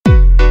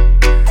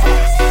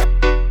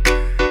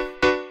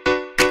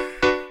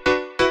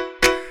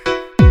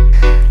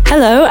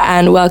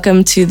and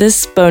welcome to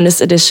this bonus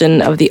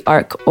edition of the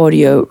ARC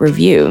Audio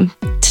Review.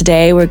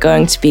 Today we're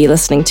going to be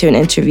listening to an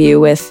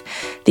interview with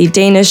the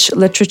Danish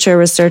literature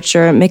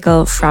researcher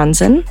Mikkel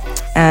Franzen,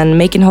 and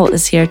Macon Holt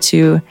is here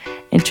to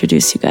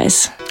introduce you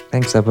guys.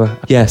 Thanks, Ebba.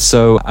 Yeah,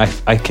 so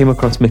I came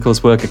across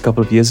Mikkel's work a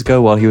couple of years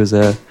ago while he was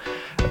a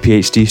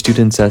PhD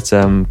student at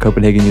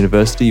Copenhagen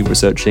University,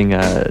 researching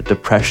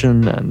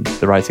depression and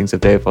the writings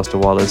of David Foster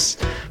Wallace,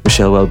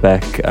 Michel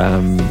Houellebecq,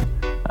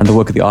 and the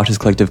work of the artist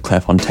collective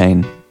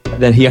Clairefontaine.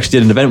 Then he actually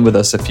did an event with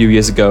us a few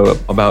years ago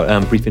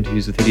about brief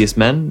interviews with hideous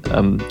men,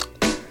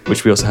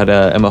 which we also had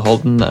Emma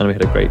Holden, and we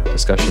had a great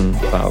discussion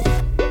about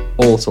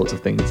all sorts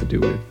of things to do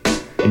with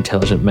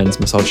intelligent men's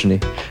misogyny.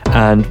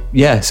 And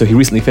yeah, so he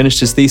recently finished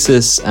his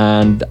thesis,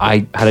 and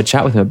I had a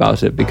chat with him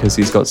about it because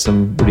he's got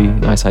some really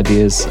nice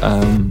ideas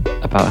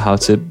about how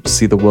to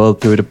see the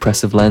world through a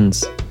depressive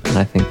lens, and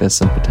I think there's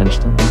some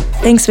potential in that.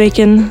 Thanks,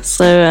 Macon.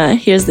 So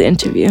here's the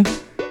interview.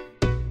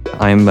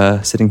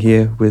 I'm sitting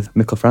here with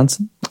Mikkel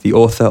Franzen, the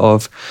author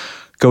of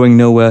Going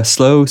Nowhere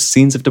Slow,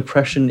 Scenes of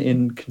Depression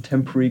in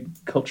Contemporary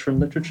Culture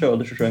and Literature, or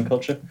Literature and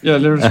Culture? Yeah,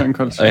 Literature and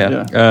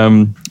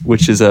Culture,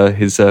 which is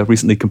his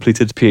recently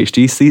completed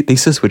PhD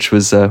thesis, which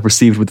was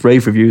received with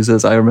rave reviews,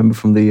 as I remember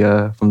from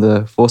the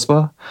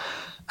Forsvar,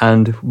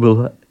 and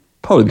will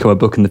probably become a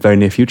book in the very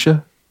near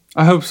future.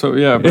 I hope so,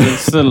 yeah, but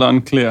it's still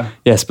unclear.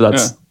 Yes,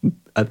 but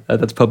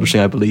that's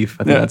publishing, I believe.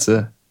 I think that's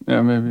a...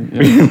 Yeah, maybe.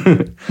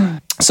 Yeah.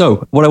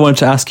 So, what I wanted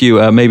to ask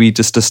you, maybe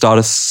just to start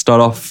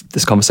off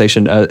this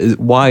conversation, is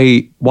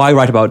why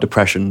write about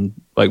depression?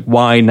 Like,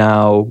 why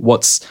now?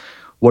 What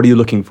are you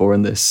looking for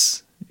in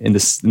this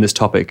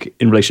topic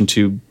in relation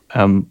to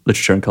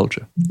literature and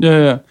culture?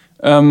 Yeah.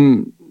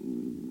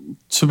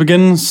 To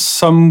begin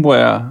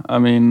somewhere, I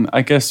mean,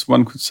 I guess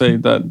one could say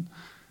that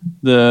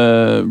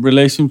the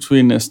relation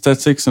between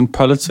aesthetics and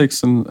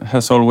politics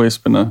has always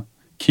been a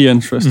key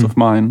interest of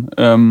mine.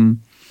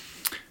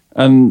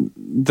 And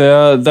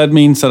that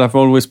means that I've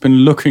always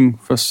been looking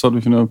for sort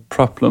of,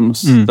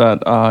 problems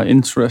that are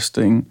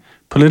interesting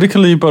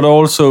politically, but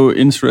also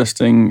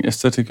interesting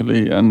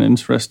aesthetically and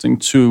interesting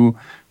to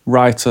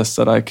writers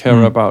that I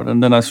care about.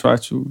 And then I try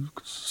to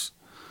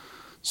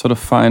sort of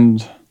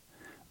find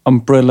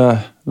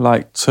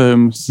umbrella-like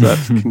terms that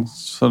can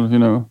sort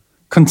of,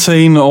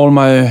 contain all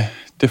my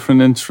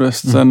different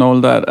interests and all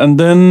that. And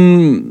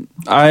then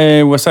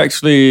I was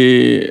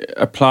actually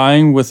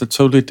applying with a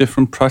totally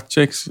different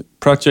project,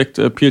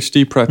 a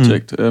PhD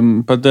project.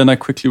 But then I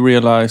quickly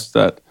realized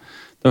that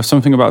there was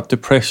something about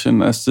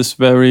depression as this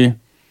very,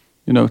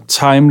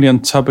 timely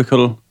and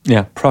topical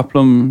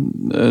problem,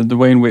 the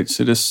way in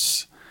which it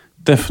is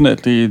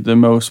definitely the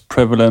most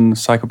prevalent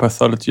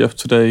psychopathology of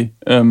today.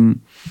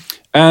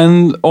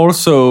 And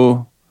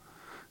also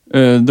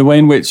the way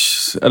in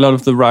which a lot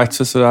of the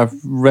writers that I've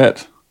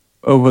read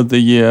over the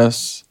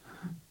years,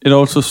 it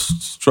also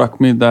struck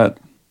me that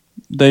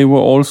they were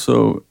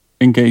also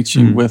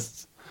engaging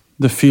with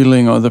the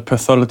feeling or the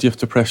pathology of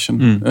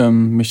depression.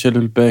 Michel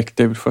Houellebecq,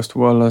 David Foster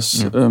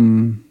Wallace,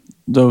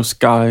 those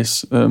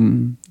guys.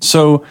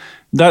 So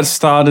that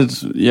started,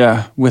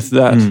 with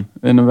that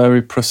in a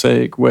very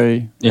prosaic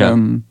way.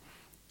 And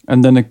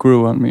then it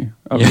grew on me,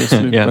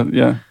 obviously.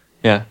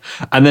 Yeah,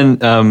 and then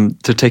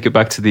to take it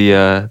back to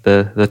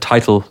the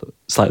title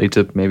slightly,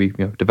 to maybe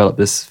develop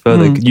this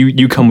further.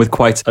 You come with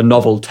quite a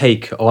novel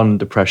take on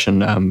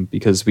depression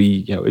because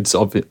it's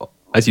obvious,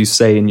 as you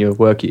say in your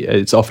work,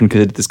 it's often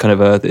considered this kind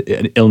of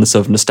an illness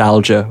of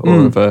nostalgia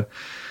or of an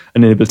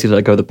inability to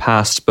let go of the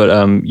past.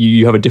 But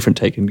you have a different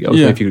take, and I was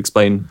wondering if you could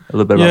explain a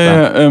little bit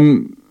about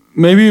that.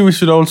 Maybe we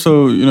should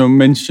also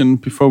mention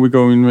before we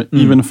go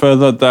even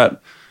further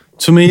that,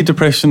 to me,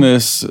 depression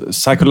is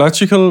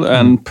psychological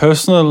and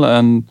personal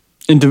and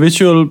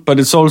individual, but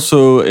it's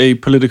also a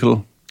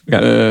political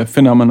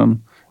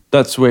phenomenon.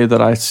 That's the way that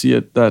I see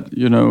it, that,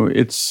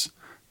 it's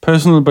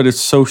personal, but it's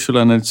social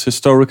and it's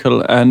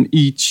historical, and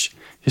each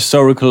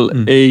historical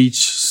age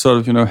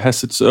sort of,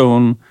 has its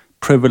own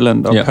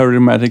prevalent or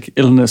paradigmatic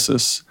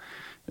illnesses.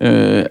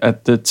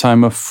 At the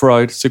time of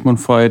Sigmund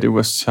Freud, it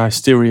was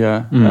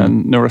hysteria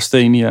and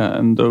neurasthenia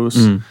and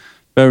those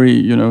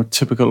very,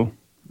 typical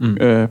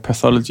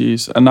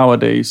pathologies, and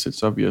nowadays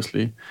it's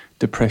obviously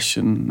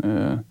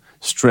depression,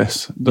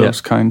 stress,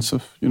 those kinds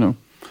of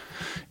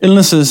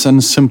illnesses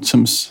and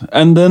symptoms.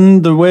 And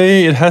then the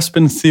way it has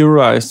been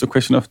theorized, the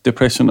question of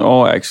depression,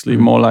 or actually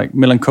more like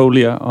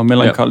melancholia or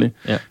melancholy,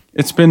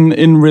 it's been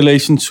in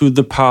relation to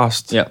the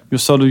past. You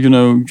sort of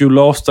you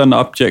lost an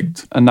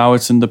object and now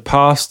it's in the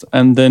past,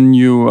 and then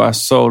you are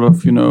sort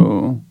of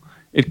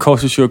it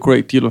causes you a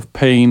great deal of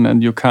pain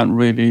and you can't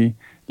really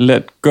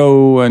let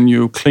go and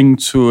you cling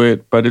to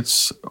it, but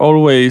it's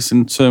always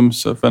in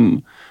terms of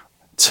an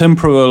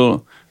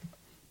temporal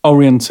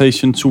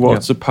orientation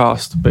towards the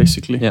past,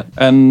 basically.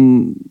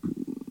 And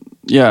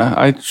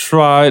I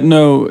tried,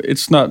 no,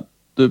 it's not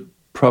the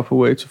proper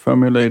way to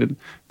formulate it.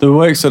 The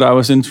works that I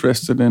was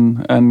interested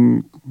in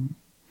and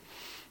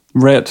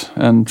read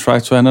and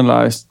tried to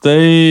analyze,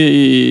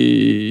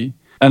 they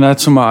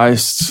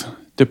anatomized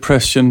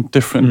depression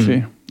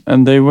differently.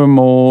 And they were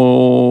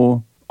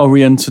more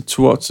oriented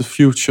towards the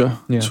future,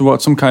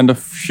 towards some kind of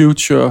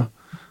future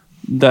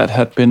that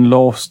had been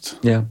lost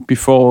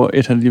before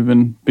it had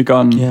even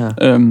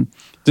begun.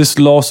 This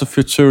loss of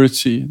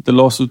futurity, the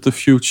loss of the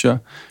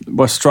future,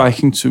 was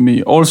striking to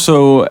me.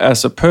 Also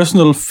as a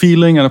personal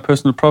feeling and a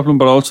personal problem,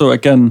 but also,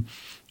 again,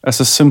 as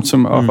a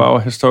symptom of our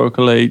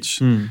historical age,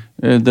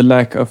 the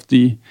lack of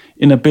the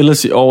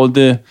inability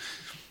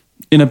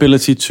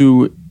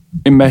to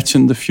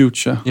imagine the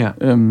future.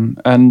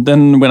 And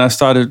then when I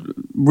started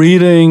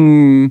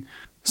reading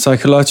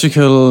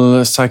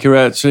psychological,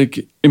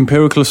 psychiatric,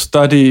 empirical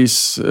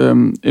studies,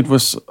 it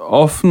was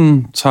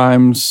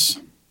oftentimes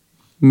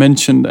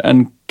mentioned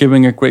and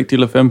giving a great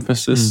deal of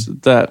emphasis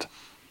that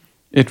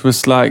it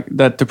was like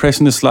that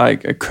depression is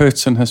like a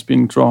curtain has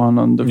been drawn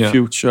on the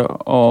future,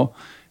 or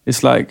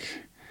it's like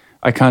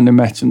I can't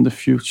imagine the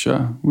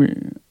future.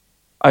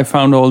 I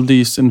found all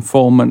these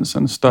informants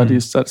and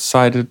studies that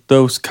cited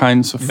those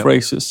kinds of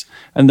phrases.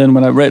 And then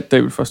when I read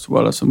David Foster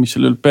Wallace or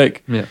Michel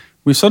Houellebecq,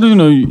 we sort of,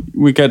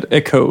 we get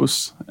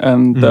echoes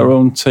and their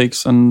own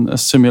takes on a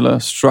similar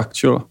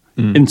structure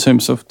in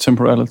terms of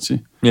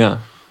temporality.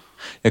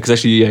 Because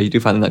actually, you do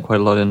find that quite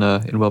a lot in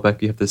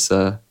Houellebecq. You have this,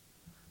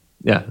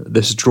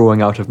 this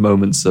drawing out of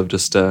moments of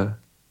just of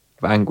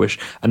anguish,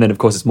 and then of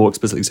course it's more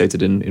explicitly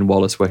stated in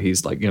Wallace, where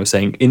he's like,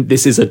 saying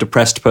this is a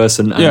depressed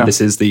person, and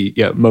this is the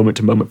moment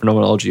to moment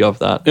phenomenology of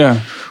that.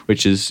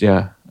 Which is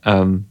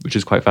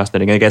quite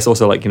fascinating. And I guess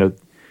also like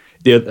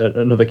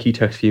another key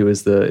text for you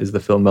is the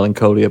film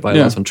Melancholia by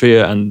Lars von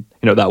Trier, and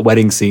that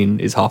wedding scene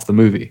is half the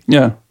movie.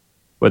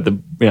 Where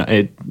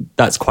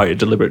that's quite a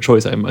deliberate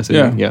choice, I'm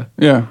assuming.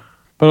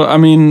 But I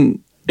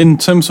mean, in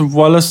terms of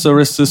Wallace, there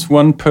is this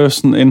one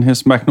person in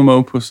his magnum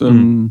opus,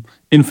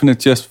 Infinite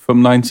Jest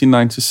from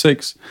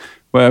 1996,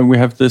 where we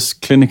have this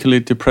clinically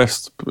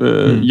depressed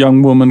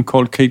young woman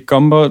called Kate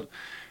Gombert,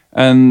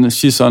 and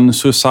she's on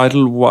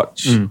suicidal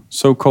watch,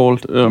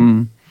 so-called.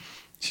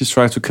 She's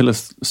tried to kill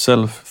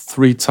herself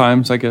 3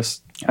 times, I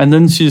guess. And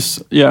then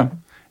she's,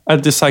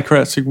 at the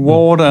psychiatric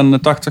ward, and the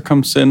doctor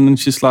comes in, and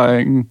she's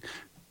like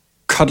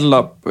cuddled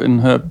up in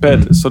her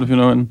bed, sort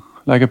of,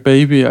 like a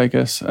baby, I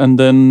guess. And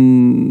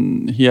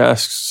then he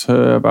asks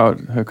her about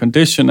her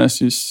condition as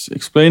she's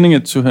explaining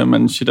it to him,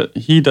 and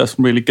he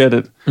doesn't really get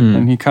it,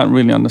 and he can't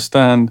really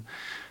understand.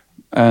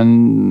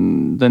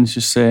 And then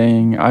she's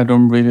saying, I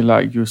don't really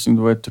like using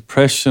the word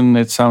depression.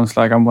 It sounds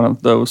like I'm one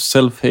of those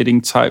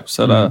self-hating types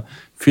that are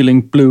feeling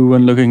blue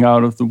and looking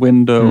out of the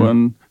window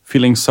and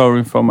feeling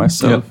sorry for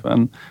myself.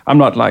 And I'm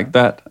not like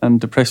that.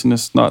 And depression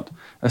is not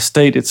a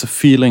state, it's a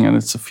feeling, and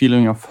it's a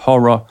feeling of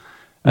horror.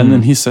 And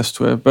then he says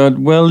to her,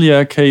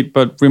 Kate,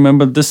 but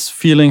remember, this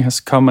feeling has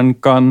come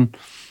and gone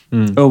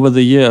over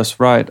the years,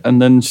 right?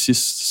 And then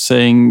she's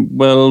saying,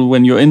 well,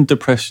 when you're in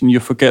depression, you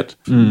forget.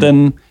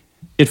 Then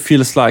it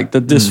feels like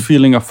that this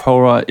feeling of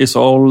horror is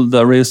all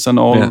there is and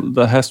all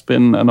there has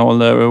been and all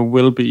there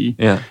will be.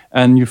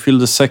 And you feel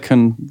the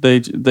second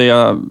they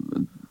are,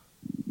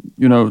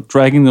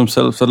 dragging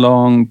themselves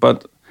along,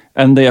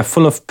 and they are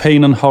full of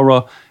pain and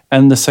horror,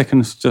 and the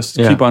seconds just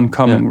keep on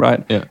coming,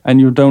 right? And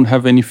you don't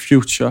have any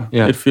future.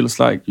 It feels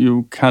like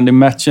you can't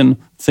imagine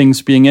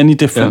things being any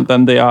different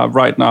than they are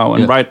right now,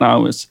 and right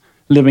now is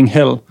living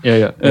hell.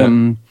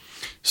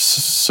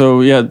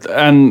 So,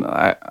 and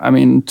I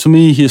mean, to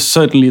me, he's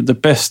certainly the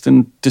best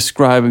in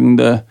describing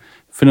the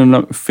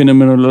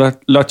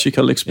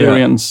phenomenological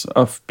experience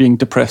of being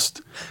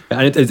depressed.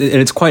 And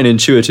it's quite an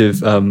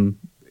intuitive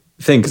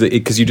thing,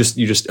 because you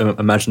just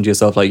imagine to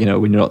yourself, like,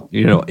 when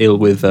you're not ill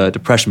with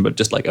depression, but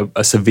just like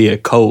a severe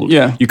cold,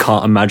 you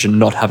can't imagine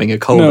not having a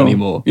cold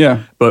anymore.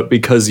 But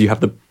because you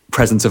have the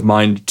presence of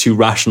mind to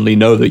rationally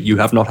know that you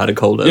have not had a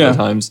cold at other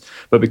times,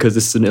 but because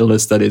this is an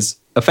illness that is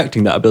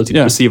affecting that ability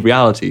to perceive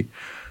reality.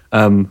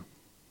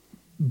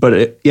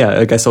 But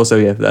I guess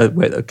also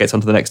that gets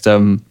onto the next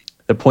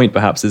the point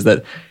perhaps, is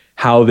that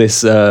how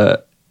this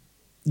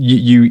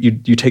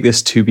you take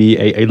this to be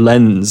a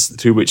lens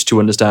through which to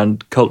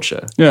understand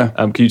culture.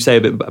 Can you say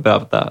a bit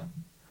about that?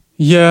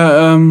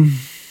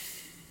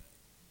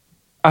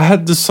 I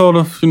had this sort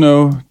of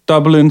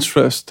double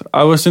interest.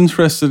 I was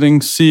interested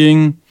in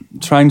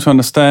trying to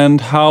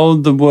understand how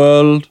the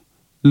world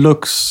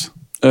looks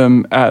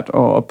at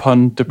or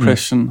upon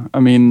depression. I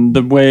mean,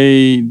 the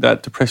way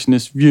that depression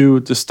is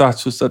viewed, the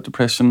status that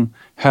depression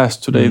has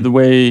today, the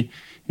way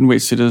in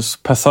which it is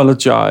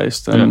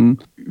pathologized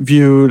and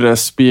viewed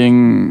as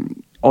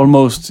being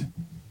almost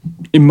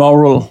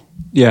immoral.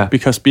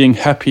 Because being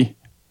happy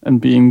and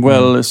being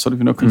well is sort of,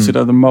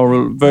 considered the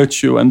moral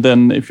virtue. And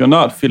then if you're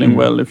not feeling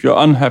well, if you're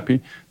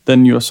unhappy,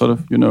 then you're sort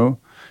of,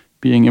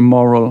 being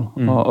immoral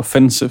or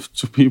offensive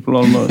to people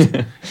almost,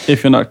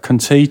 if you're not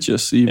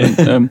contagious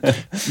even.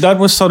 That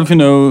was sort of,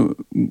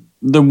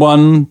 the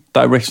one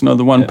direction or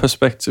the one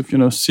perspective,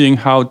 seeing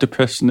how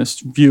depression is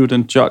viewed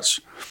and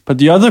judged. But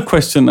the other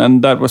question,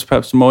 and that was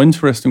perhaps the more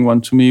interesting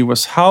one to me,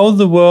 was how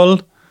the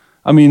world,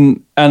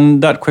 and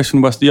that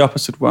question was the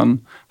opposite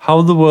one,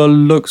 how the world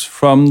looks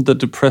from the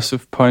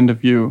depressive point of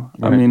view.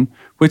 Right.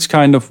 Which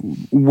kind of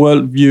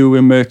worldview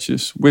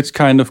emerges, which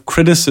kind of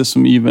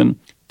criticism even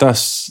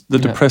does the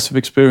depressive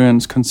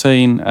experience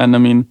contain? And I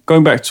mean,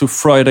 going back to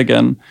Freud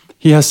again,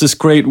 he has this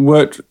great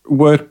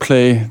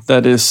wordplay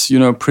that is,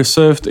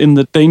 preserved in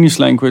the Danish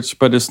language,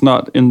 but it's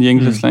not in the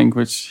English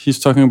language. He's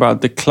talking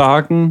about the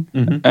klagen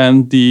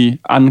and the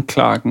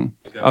anklagen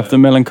of the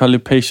melancholy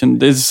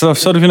patient. It's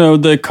sort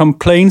of, the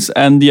complaints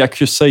and the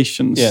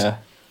accusations. Yeah.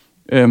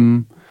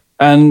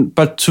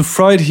 But to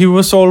Freud, he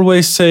was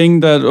always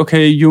saying that,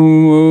 okay,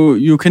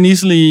 you can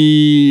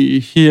easily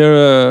hear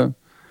a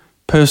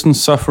person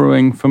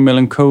suffering from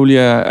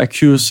melancholia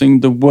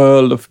accusing the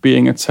world of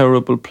being a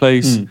terrible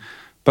place.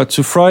 But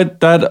to Freud,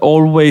 that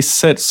always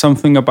said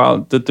something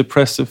about the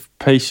depressive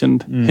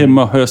patient, him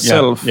or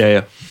herself.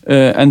 Yeah.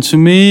 And to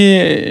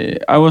me,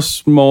 I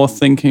was more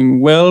thinking,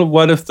 well,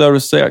 what if there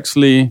is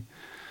actually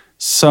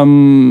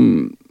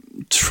some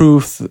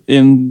truth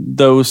in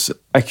those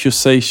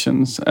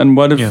accusations? And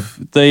what if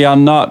they are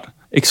not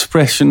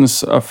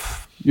expressions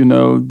of,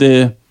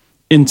 the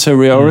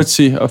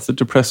interiority of the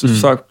depressive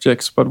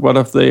subjects, but what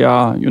if they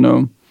are,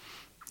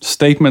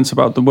 statements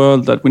about the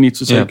world that we need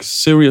to take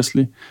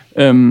seriously?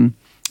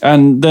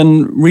 And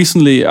then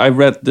recently I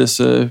read this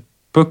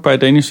book by a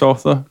Danish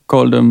author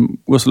called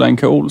Ursula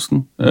Anker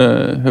Olsen.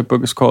 Her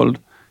book is called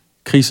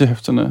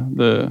Krisehæfterne,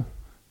 the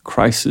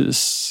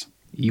crisis...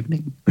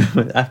 Evening?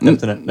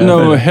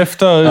 No,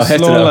 Hefter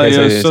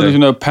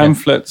is like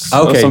pamphlets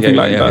or something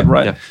like that,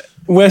 right? Yeah.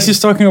 Where she's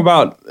talking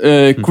about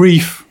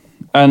grief,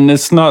 and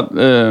it's not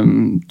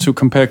to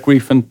compare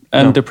grief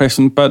and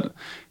depression, but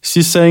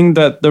she's saying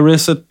that there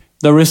is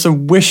a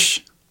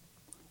wish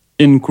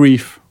in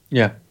grief.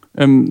 Yeah.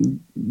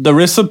 There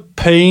is a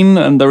pain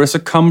and there is a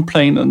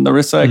complaint and there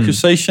is an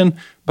accusation,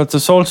 but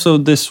there's also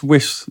this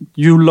wish.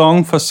 You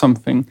long for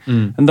something.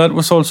 And that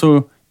was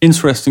also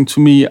interesting to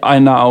me. I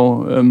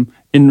now,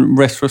 in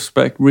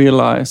retrospect,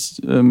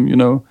 realized,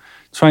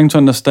 trying to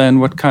understand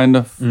what kind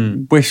of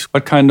wish,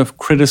 what kind of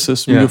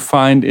criticism you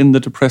find in the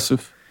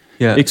depressive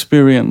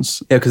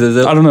experience. Yeah,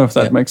 because I don't know if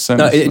that makes sense.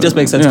 No, it does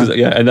make sense.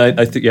 And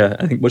I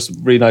think what's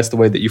really nice the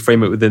way that you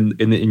frame it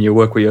in your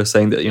work, where you're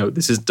saying that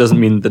this doesn't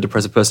mean the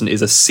depressive person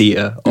is a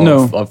seer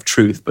of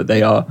truth, but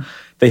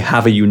they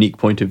have a unique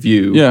point of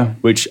view,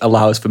 which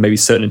allows for maybe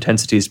certain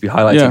intensities to be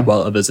highlighted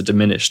while others are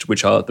diminished,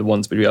 which are the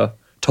ones we are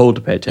told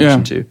to pay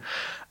attention to.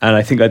 And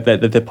I think that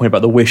the point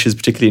about the wish is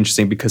particularly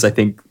interesting, because I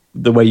think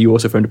the way you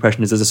also frame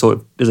depression is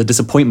there's a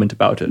disappointment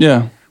about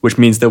it, which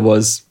means there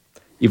was,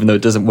 even though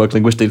it doesn't work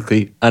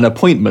linguistically, an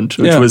appointment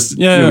which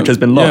has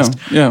been lost.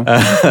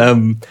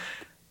 And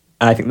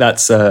I think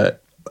that's and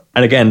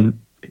again,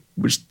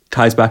 which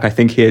ties back, I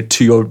think, here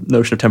to your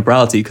notion of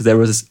temporality, because there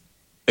was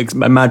this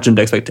imagined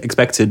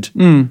expected,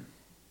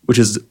 which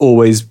is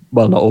always,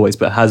 well, not always,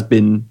 but has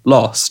been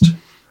lost.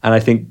 And I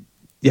think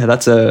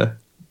that's a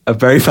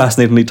very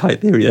fascinatingly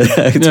tight theory.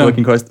 It's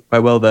working quite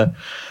well there.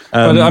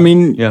 But I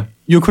mean,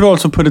 you could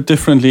also put it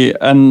differently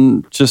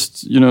and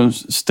just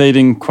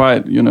stating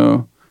quite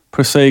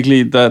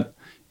prosaically that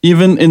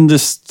even in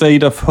this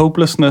state of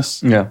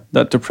hopelessness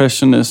that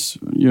depression is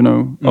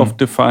often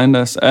defined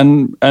as,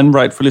 and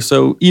rightfully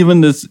so,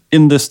 even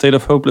in this state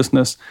of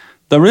hopelessness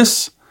there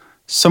is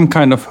some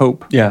kind of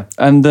hope,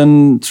 and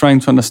then trying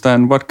to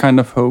understand what kind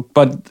of hope.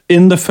 But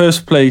in the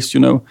first place,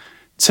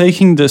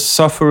 taking the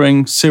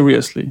suffering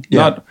seriously,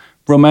 not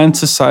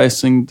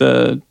romanticizing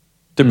the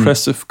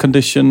depressive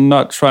condition,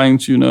 not trying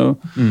to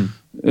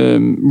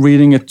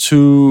reading it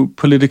too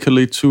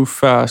politically too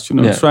fast,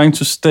 trying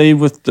to stay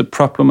with the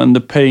problem and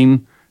the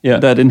pain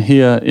that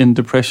inhere in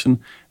depression,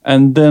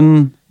 and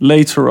then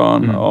later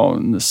on or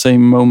in the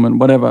same moment,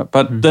 whatever,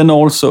 but then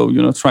also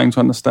trying to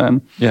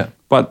understand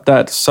what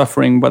that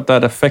suffering, what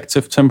that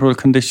affective temporal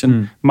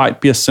condition might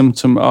be a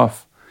symptom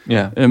of,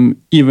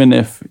 even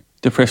if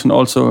depression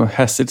also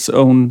has its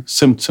own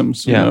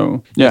symptoms.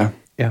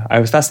 Yeah, I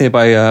was fascinated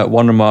by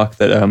one remark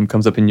that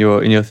comes up in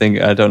your thing.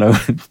 I don't know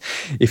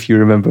if you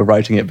remember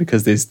writing it,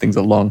 because these things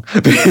are long,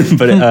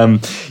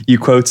 but you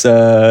quote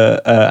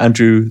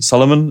Andrew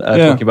Solomon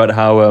talking about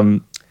how,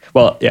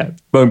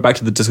 going back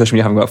to the discussion we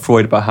were having about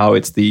Freud, about how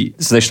it's the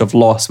sensation of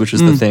loss, which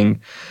is the thing,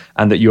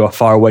 and that you are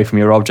far away from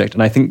your object.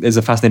 And I think there's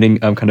a fascinating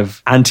kind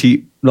of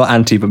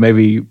but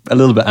maybe a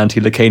little bit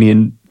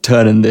anti-Lacanian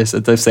turn in this,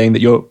 as they're saying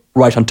that you're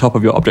right on top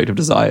of your object of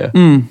desire.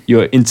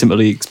 You're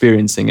intimately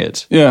experiencing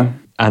it. Yeah.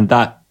 And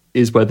that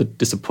is where the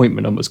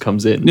disappointment almost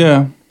comes in.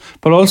 Yeah.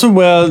 But also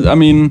where,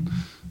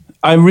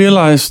 I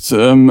realized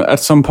at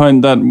some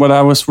point that what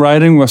I was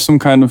writing was some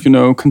kind of,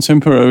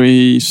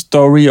 contemporary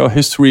story or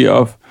history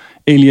of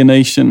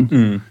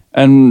alienation.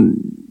 And,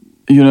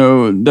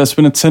 there's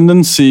been a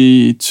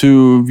tendency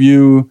to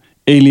view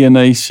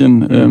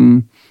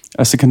alienation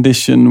as a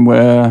condition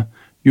where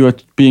you are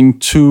being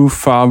too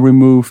far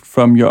removed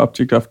from your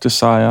object of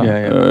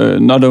desire.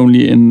 Not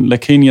only in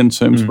Lacanian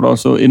terms, but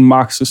also in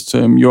Marxist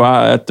terms. You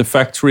are at the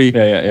factory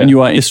and you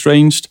are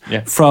estranged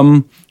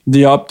from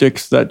the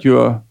objects that you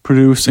are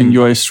producing.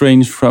 You are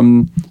estranged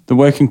from the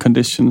working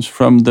conditions,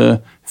 from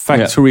the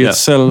factory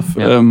itself,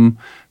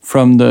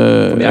 from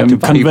the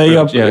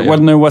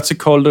conveyor. What's it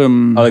called?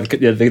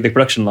 The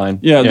production line.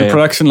 The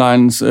production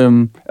lines,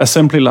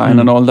 assembly line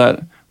and all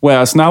that.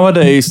 Whereas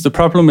nowadays, the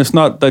problem is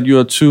not that you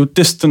are too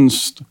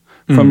distanced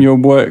from your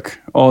work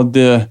or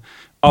the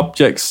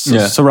objects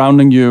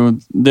surrounding you,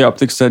 the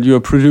objects that you are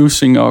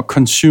producing or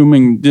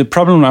consuming. The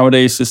problem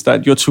nowadays is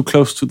that you're too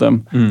close to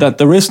them, that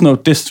there is no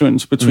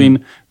distance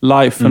between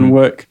life and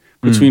work,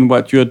 between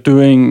what you're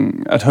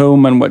doing at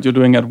home and what you're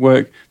doing at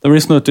work. There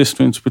is no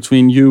distance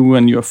between you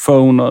and your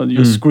phone or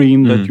your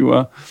screen that you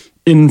are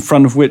in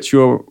front of which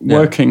you're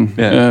working,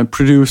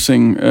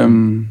 producing.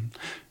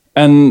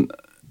 And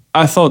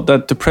I thought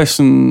that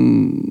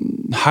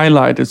depression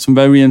highlighted some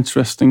very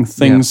interesting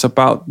things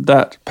about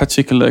that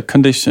particular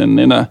condition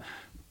in a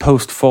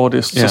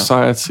post-Fordist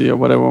society, or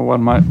whatever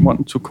one might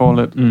want to call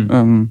it.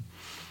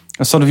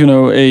 A sort of,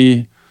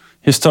 a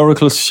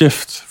historical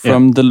shift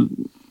from the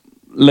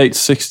late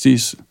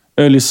 60s,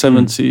 early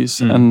 70s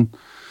and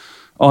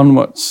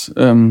onwards,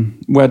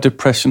 where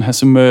depression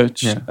has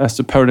emerged as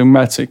the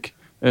paradigmatic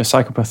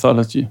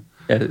psychopathology.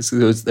 Yeah, it's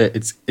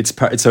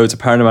a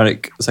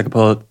paradigmatic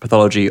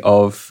psychopathology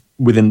of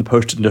within the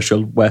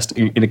post-industrial West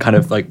in a kind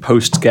of like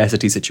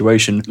post-scarcity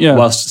situation,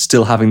 whilst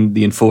still having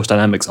the enforced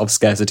dynamics of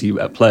scarcity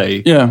at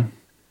play. Yeah,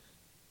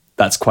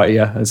 that's quite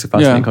it's a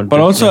fascinating concept. But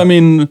also, I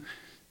mean,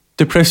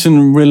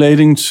 depression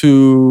relating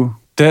to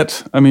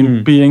debt. I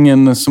mean, being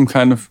in some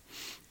kind of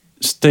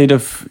state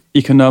of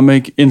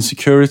economic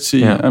insecurity.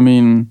 Yeah. I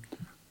mean,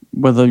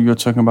 whether you're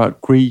talking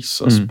about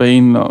Greece or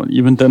Spain or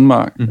even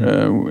Denmark,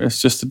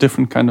 it's just a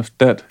different kind of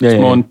debt.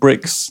 It's more in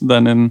bricks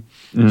than in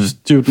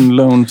student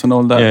loans and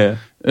all that.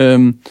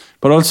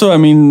 But also, I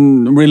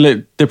mean,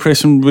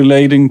 depression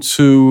relating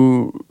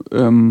to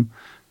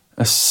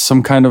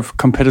some kind of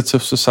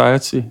competitive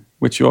society,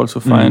 which you also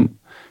find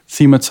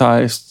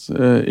thematized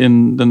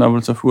in the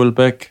novels of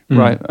Houellebecq,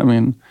 right? I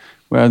mean,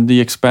 where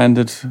the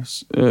expanded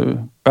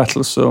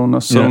battle zone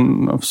or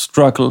zone of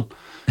struggle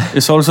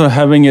is also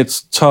having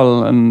its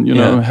toll and,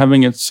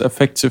 having its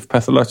effective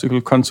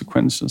pathological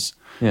consequences.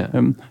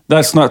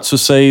 That's not to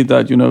say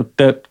that,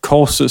 that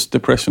causes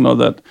depression or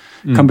that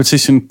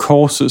competition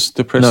causes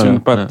depression,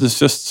 but there's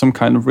just some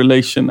kind of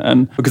relation.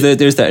 And because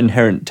there's that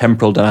inherent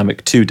temporal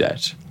dynamic to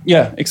debt.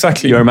 Yeah,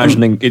 exactly. You're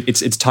imagining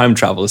it's time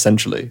travel,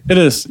 essentially. It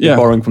is, You're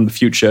borrowing from the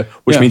future,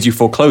 which means you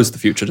foreclose the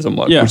future to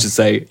someone, which is to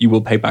say you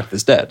will pay back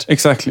this debt.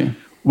 Exactly.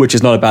 Which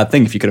is not a bad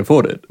thing if you can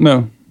afford it.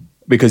 No.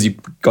 Because you've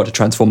got to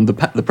transform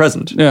the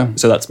present. Yeah.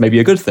 So that's maybe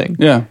a good thing.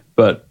 Yeah.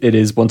 But it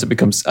is, once it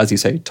becomes, as you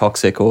say,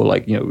 toxic or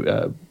like,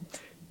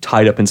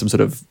 tied up in some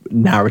sort of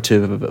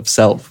narrative of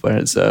self, where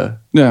it's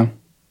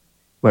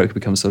where it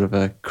becomes sort of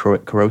a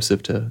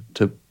corrosive to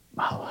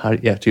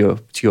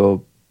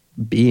your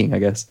being, I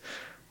guess.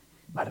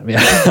 I don't know.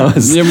 Well,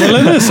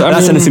 it is.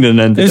 That's anything to an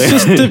end. It's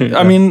just,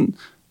 I mean,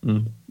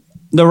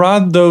 there are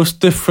those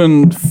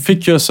different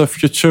figures of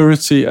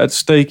futurity at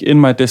stake in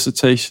my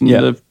dissertation.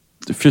 Yeah.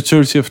 The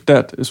futurity of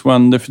debt is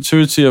one. The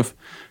futurity of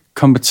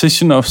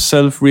competition, of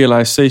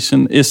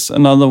self-realization is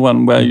another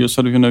one, where you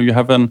sort of, you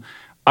have an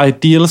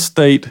ideal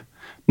state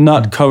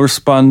not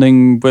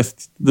corresponding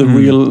with the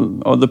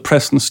real or the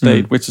present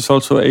state, which is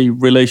also a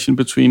relation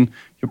between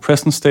your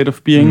present state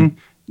of being,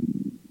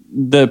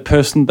 the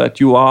person that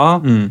you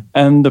are,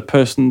 and the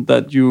person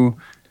that you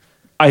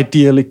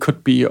ideally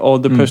could be, or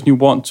the person you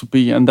want to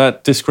be. And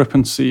that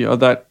discrepancy or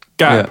that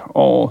gap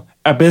or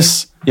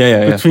abyss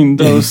between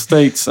those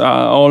states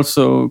are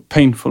also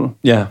painful,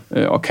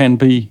 or can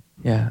be.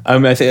 Yeah,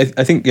 I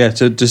think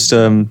to just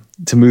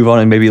to move on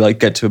and maybe like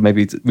get to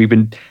we've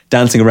been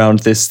dancing around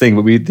this thing,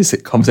 but this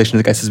conversation,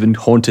 I guess, has been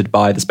haunted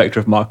by the spectre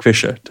of Mark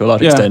Fisher to a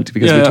large extent,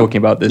 because we're talking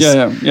about this.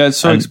 It's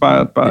so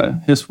inspired by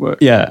his work.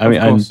 Yeah, I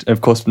mean, and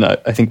of course,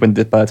 I think by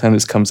the time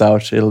this comes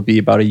out, it'll be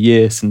about a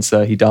year since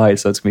he died,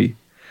 so it's gonna be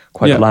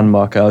quite a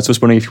landmark. I was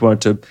just wondering if you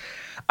wanted to.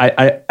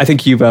 I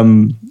think you've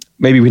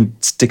maybe we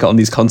can stick on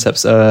these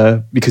concepts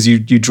because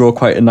you draw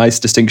quite a nice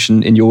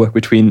distinction in your work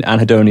between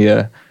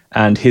anhedonia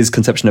and his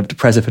conception of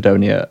depressive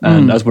hedonia.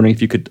 And I was wondering if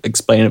you could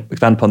expand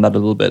upon that a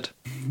little bit.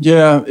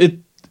 Yeah, it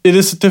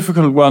is a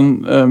difficult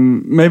one.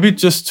 Maybe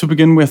just to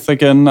begin with,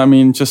 again, I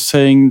mean, just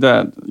saying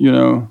that,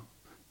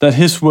 that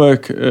his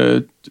work,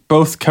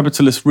 both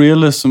capitalist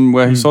realism,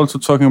 where he's also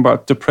talking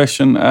about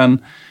depression,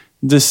 and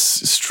this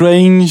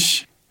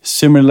strange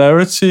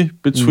similarity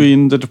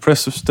between the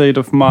depressive state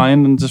of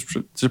mind and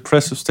the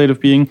depressive state of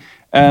being,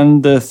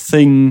 and the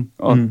thing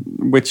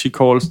which he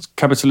calls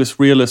capitalist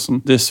realism,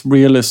 this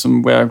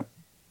realism where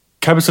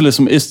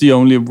capitalism is the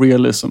only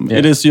realism. Yeah.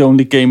 It is the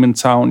only game in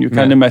town. You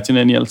can't imagine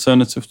any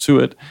alternative to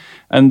it.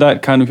 And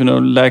that kind of,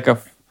 lack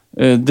of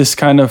this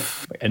kind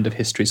of... End of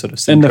history sort of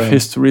syndrome. End of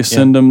history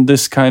syndrome,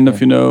 this kind of,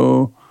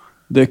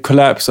 the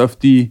collapse of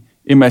the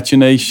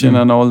imagination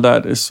and all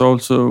that is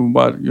also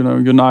what,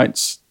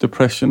 unites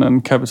depression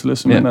and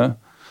capitalism in a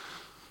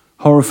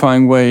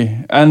horrifying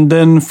way. And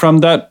then from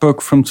that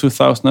book from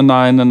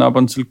 2009 and up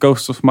until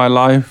Ghosts of My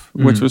Life,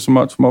 which was a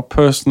much more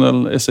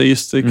personal,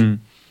 essayistic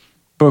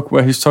book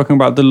where he's talking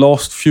about the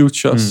lost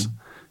futures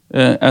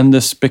and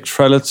the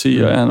spectrality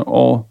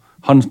or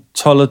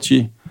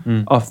hauntology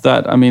of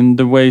that. I mean,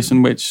 the ways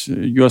in which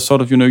you're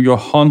sort of, you're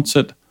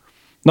haunted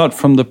not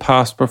from the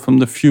past, but from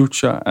the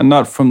future, and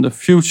not from the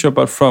future,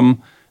 but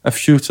from a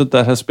future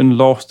that has been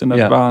lost in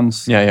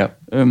advance.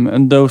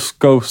 And those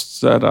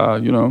ghosts that are,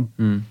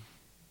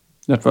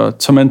 that were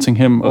tormenting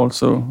him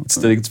also. It's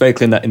very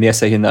clear in the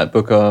essay in that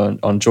book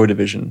on Joy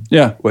Division,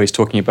 where he's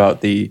talking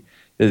about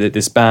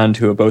this band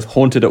who are both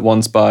haunted at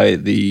once by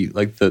the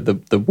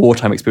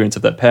wartime experience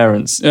of their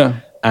parents,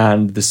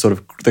 and this sort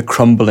of the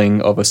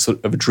crumbling of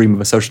a dream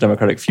of a social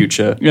democratic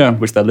future,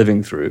 which they're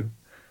living through.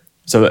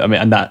 So I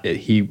mean, and that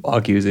he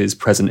argues is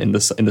present in the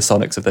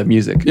sonics of their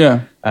music.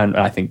 And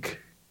I think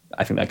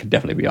that could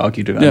definitely be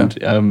argued around.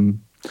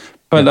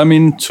 But I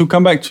mean, to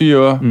come back to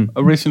your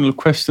original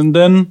question,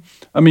 then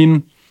I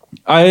mean,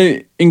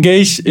 I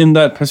engage in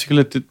that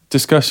particular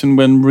discussion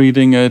when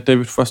reading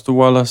David Foster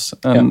Wallace,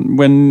 and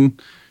when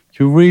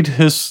you read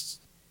his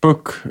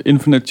book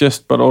Infinite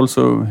Jest, but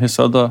also his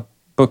other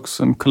books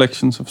and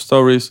collections of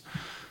stories,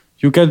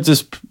 you get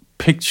this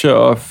picture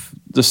of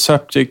the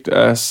subject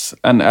as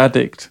an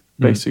addict,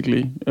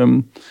 basically.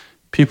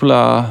 People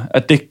are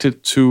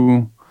addicted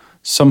to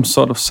some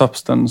sort of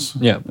substance.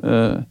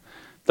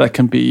 That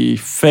can be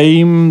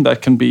fame,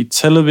 that can be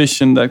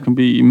television, that can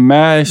be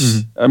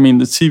MASH. I mean,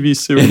 the TV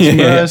series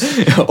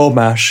MASH. Or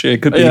MASH,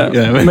 it could be.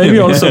 Maybe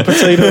also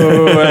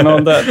potato and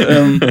all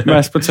that,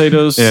 mashed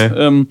potatoes.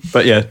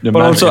 But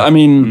also, I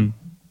mean,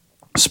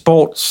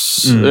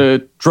 sports,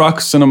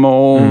 drugs in a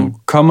more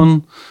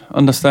common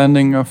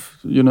understanding of,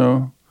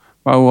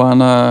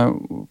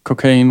 marijuana,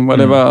 cocaine,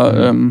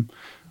 whatever,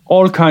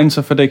 all kinds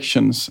of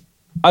addictions.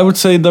 I would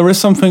say there is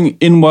something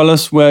in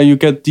Wallace where you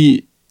get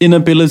the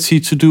inability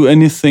to do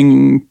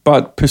anything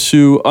but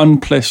pursue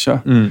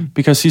unpleasure,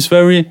 because he's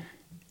very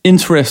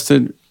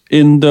interested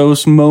in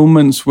those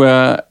moments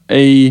where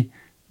a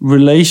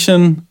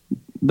relation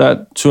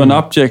that to an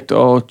object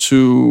or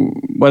to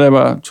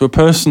whatever, to a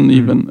person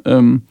even,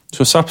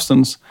 to a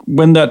substance,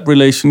 when that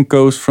relation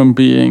goes from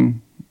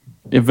being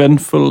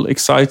eventful,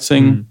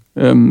 exciting,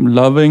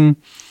 loving,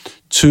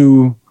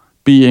 to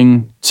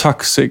being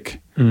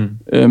toxic,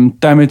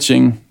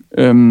 damaging,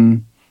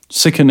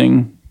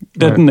 sickening,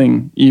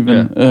 deadening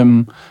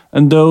even,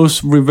 and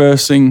those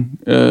reversing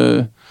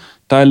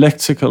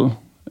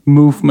dialectical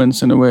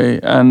movements in a way.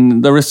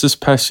 And there is this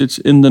passage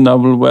in the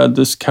novel where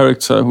this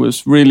character, who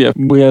is really a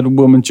weird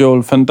woman,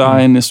 Joel Van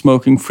Dyne, is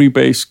smoking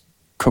freebase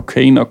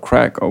cocaine or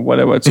crack or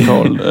whatever it's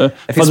called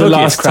for the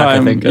last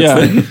time. I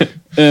think.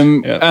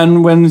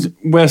 And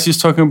where she's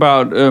talking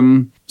about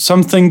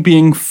something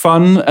being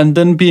fun and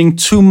then being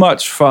too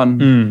much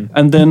fun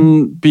and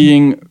then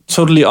being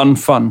totally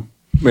unfun.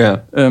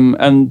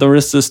 And there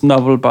is this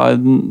novel by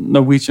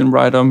Norwegian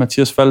writer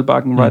Mathias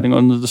Faldbakken writing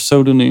under the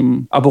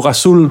pseudonym Abu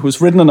Rasul,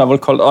 who's written a novel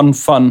called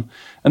Unfun.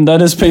 And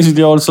that is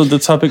basically also the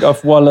topic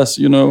of Wallace,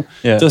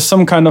 There's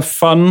some kind of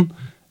fun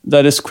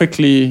that is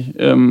quickly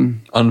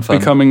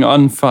becoming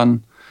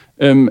unfun.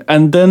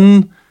 And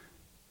then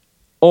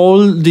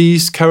all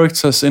these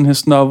characters in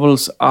his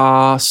novels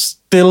are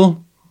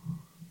still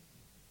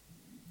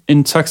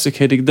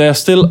intoxicated. They are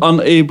still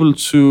unable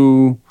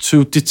to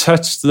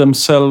detach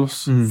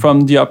themselves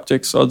from the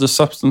objects or the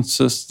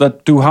substances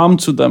that do harm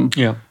to them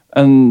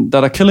and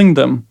that are killing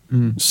them.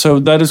 So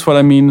that is what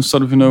I mean,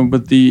 sort of,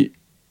 with the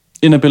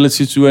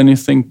inability to do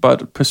anything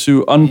but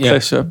pursue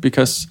unpleasure,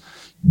 because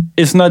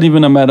it's not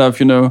even a matter of,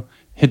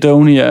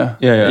 hedonia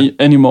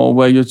anymore,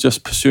 where you're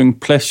just pursuing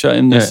pleasure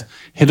in this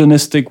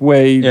hedonistic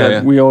way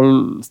that we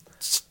all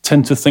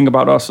tend to think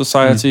about our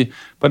society.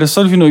 But it's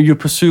sort of, you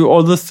pursue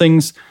all the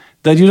things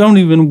that you don't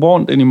even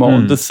want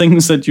anymore, the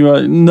things that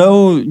you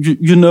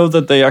know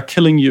that they are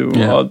killing you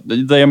or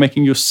they are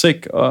making you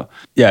sick.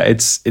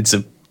 It's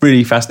a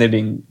really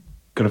fascinating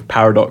kind of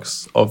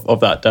paradox of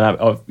that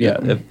dynamic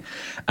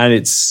and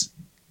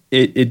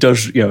it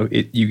does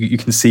you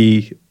can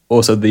see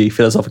also the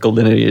philosophical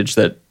lineage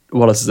that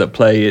Wallace is at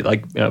play,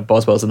 like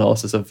Boswell's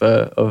analysis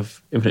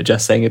of Infinite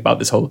Jest, saying about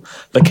this whole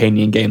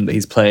Lacanian game that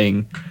he's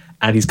playing,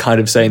 and he's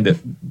kind of saying that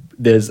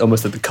there's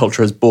almost that the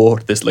culture has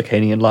bought this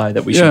Lacanian lie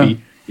that we should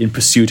be in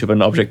pursuit of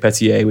an object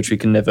pétillant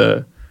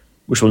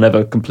which will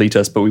never complete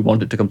us, but we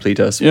want it to complete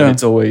us. But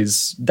it's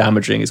always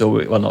damaging. It's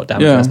always not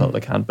damaging. That's not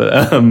Lacan, but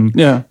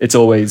it's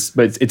always.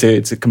 But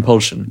it's a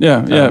compulsion.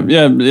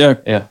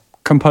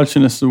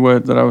 Compulsion is the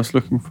word that I was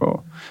looking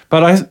for.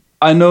 But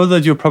I know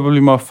that you're probably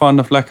more fond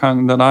of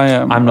Lacan than I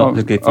am. I'm not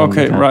particularly fond of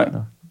Lacan. Okay, right.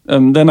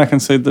 No. Then I can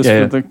say this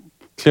with a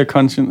clear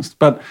conscience.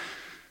 But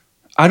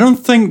I don't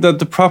think that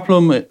the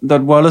problem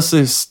that Wallace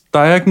is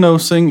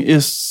diagnosing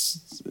is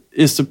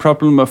the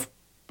problem of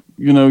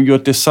you're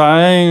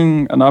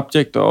desiring an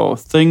object or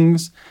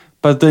things,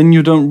 but then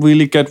you don't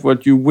really get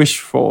what you wish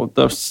for.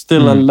 There's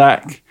still a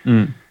lack.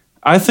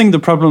 I think the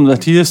problem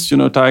that he is,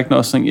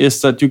 diagnosing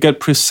is that you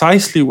get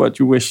precisely what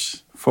you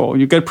wish for.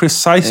 You get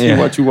precisely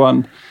what you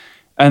want.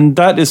 And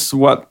that is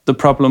what the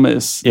problem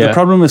is. The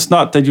problem is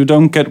not that you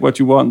don't get what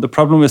you want. The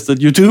problem is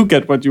that you do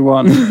get what you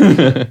want.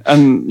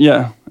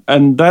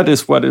 And that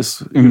is what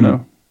is,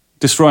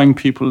 destroying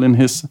people in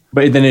his.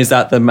 But then is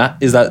that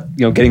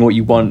getting what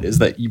you want is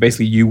that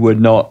you were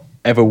not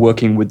ever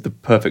working with the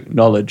perfect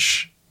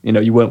knowledge You know,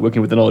 you weren't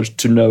working with the knowledge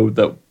to know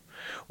that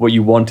what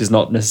you want is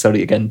not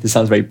necessarily, again, this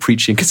sounds very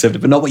preachy and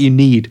conservative, but not what you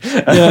need.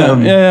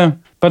 Yeah.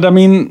 But I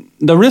mean,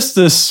 there is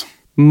this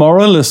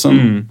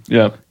moralism,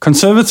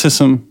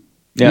 conservatism,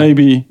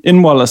 maybe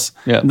in Wallace,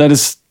 that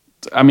is,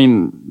 I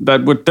mean,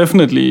 that would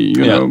definitely,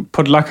 you know,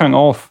 put Lacan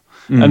off.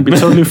 And be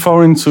totally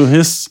foreign to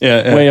his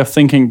way of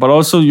thinking. But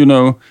also, you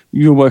know,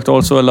 you worked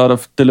also a lot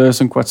of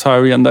Deleuze and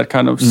Guattari and that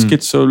kind of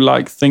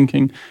schizo-like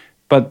thinking.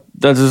 But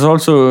that is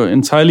also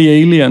entirely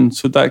alien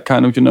to that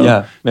kind of, you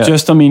know,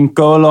 just, I mean,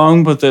 go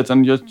along with it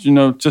and just, you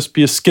know, just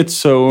be a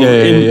schizo.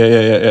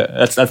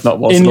 That's not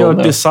Wallace in your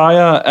no.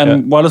 desire.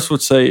 And Wallace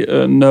would say,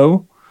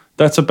 no,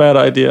 that's a bad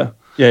idea.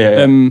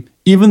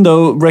 Even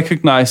though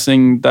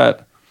recognizing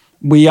that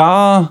we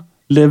are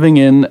living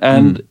in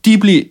and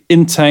deeply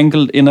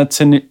entangled in a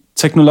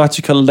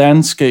technological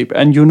landscape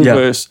and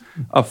universe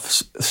of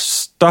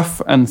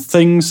stuff and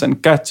things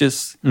and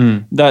gadgets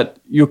that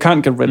you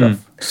can't get rid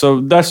of.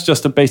 So that's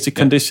just a basic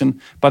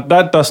condition. But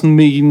that doesn't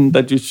mean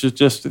that you should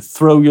just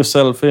throw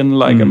yourself in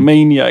like a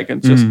maniac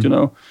and just, you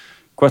know,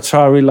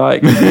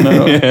 Guattari-like, you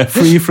know,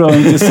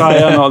 free-flowing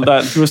desire and all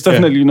that. He was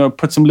definitely, you know,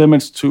 put some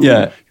limits to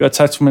your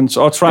attachments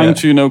or trying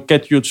to, you know,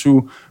 get you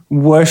to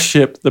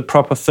worship the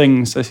proper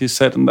things, as he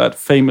said in that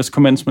famous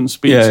commencement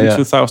speech in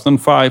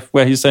 2005,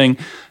 where he's saying,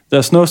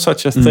 there's no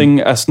such a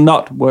thing as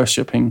not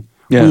worshipping.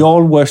 We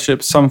all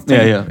worship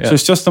something. So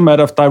it's just a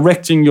matter of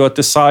directing your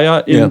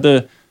desire in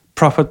the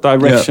proper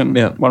direction,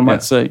 one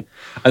might say.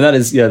 And that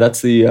is,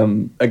 that's the,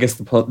 I guess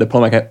the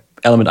polemic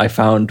element I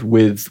found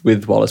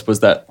with Wallace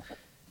was that,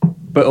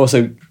 but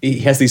also he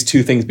has these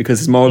two things because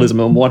his moralism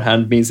on one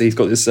hand means that he's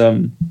got this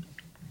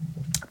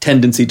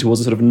tendency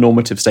towards a sort of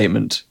normative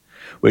statement,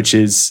 which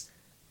is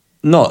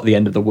not the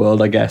end of the world,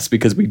 I guess,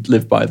 because we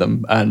live by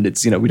them, and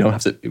it's, you know, we don't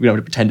have to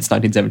pretend it's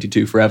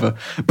 1972 forever.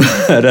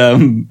 But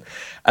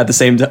at the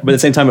same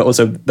time,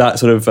 also that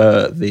sort of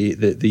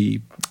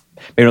the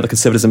maybe not the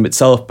conservatism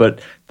itself, but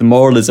the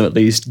moralism at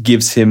least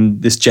gives him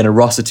this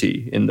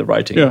generosity in the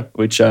writing,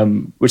 which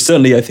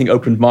certainly I think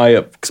opened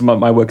because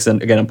my work is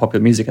again on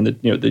popular music, and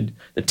the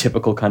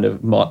typical kind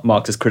of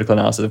Marxist critical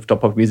analysis of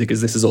popular music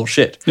is this is all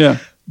shit.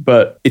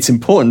 But it's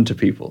important to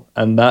people,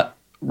 and that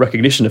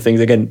recognition of things,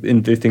 again,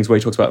 in the things where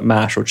he talks about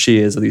MASH or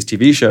Cheers or these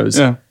TV shows,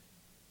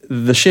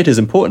 the shit is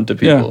important to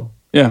people.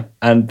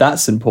 And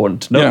that's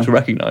important to know, to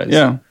recognize.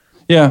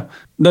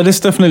 That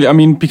is definitely, I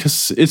mean,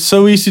 because it's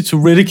so easy to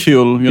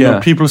ridicule, you know,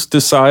 people's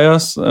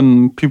desires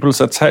and people's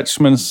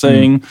attachments,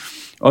 saying,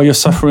 oh, you're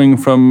suffering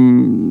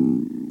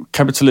from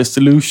capitalist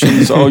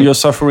illusions, or you're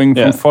suffering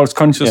from false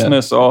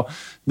consciousness, or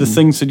the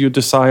things that you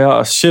desire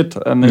are shit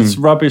and it's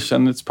rubbish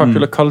and it's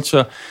popular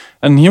culture.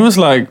 And he was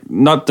like,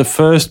 not the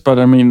first, but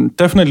I mean,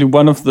 definitely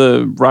one of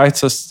the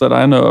writers that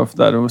I know of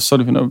that was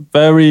sort of, you know,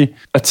 very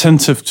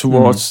attentive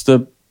towards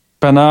the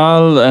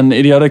banal and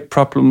idiotic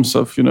problems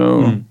of, you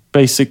know,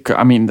 basic,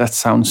 I mean, that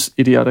sounds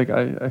idiotic.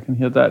 I can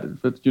hear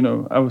that. But, you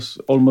know, I was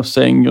almost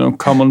saying, you know,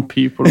 common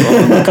people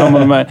or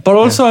common man. But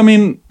also, I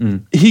mean,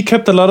 he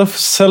kept a lot of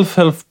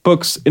self-help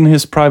books in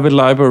his private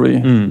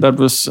library that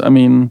was, I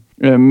mean,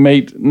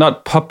 made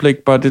not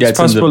public, but it's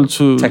possible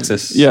to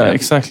Texas.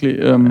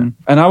 Exactly. And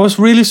I was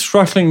really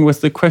struggling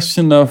with the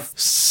question of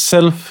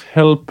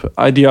self-help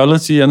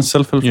ideology and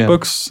self-help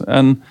books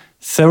and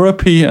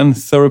therapy and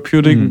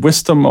therapeutic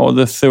wisdom, or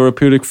the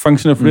therapeutic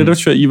function of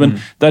literature even,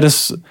 that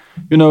is,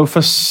 you know,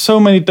 for so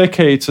many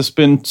decades has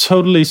been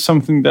totally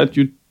something that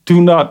you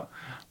do not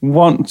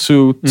want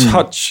to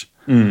touch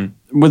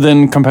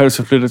within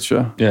comparative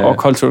literature or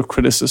cultural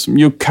criticism.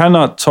 You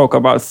cannot talk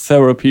about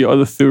therapy or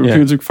the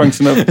therapeutic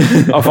function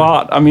of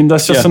art. I mean,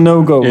 that's just a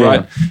no-go,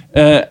 right?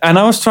 And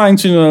I was trying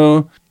to, you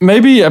know,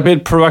 maybe a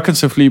bit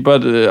provocatively,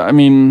 but I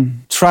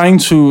mean, trying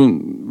to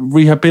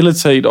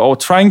rehabilitate or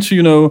trying to,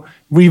 you know,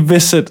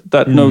 revisit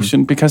that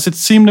notion, because it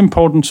seemed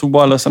important to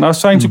Wallace. And I was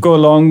trying to go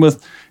along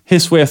with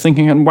his way of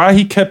thinking and why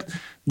he kept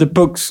the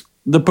book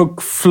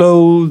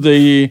Flow,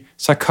 the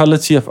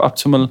psychology of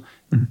optimal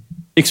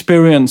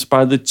experience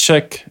by the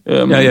Czech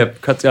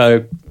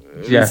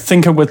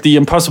thinker with the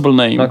impossible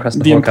name,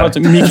 Mikhail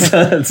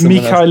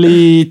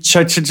Csikszentmihalyi,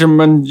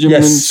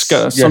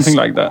 something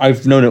like that.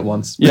 I've known it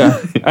once.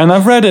 And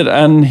I've read it,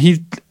 and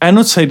he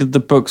annotated the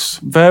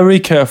books very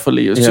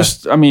carefully. It's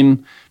just, I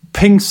mean,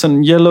 pinks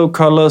and yellow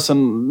colors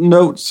and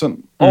notes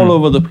and all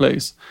over the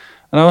place.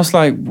 And I was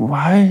like,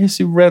 why has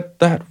he read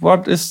that?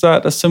 What is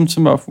that a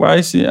symptom of? Why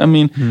is he, I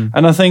mean,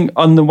 and I think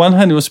on the one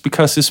hand, it was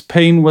because his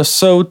pain was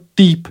so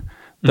deep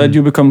that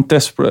you become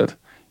desperate.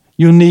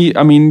 You need,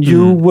 I mean,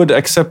 you would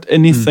accept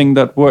anything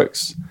that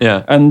works.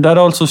 And that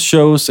also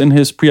shows in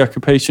his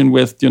preoccupation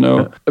with, you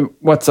know,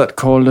 what's that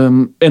called?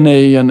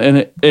 NA and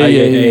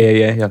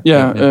AA.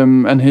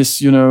 And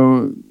his, you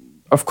know,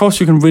 of course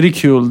you can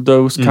ridicule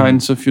those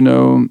kinds of, you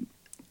know,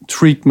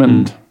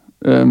 treatments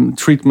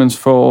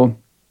for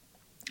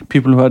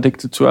people who are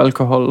addicted to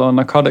alcohol or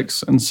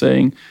narcotics, and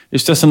saying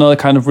it's just another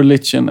kind of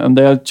religion and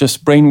they're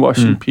just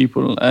brainwashing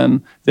people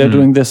and they're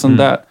doing this and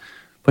that.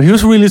 But he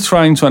was really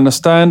trying to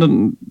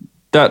understand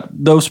that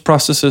those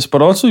processes,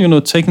 but also, you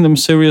know, taking them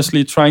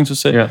seriously, trying to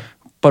say,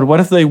 but what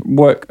if they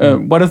work?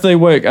 What if they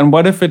work? And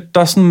what if it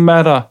doesn't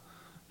matter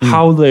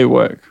how they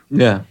work?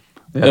 Yeah.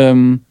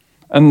 And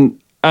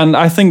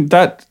I think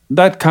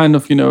that kind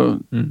of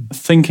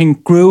thinking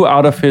grew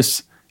out of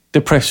his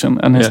depression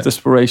and his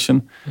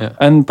desperation.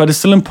 Yeah. But it's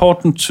still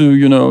important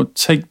to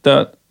take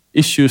that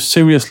issue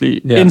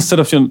seriously instead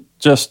of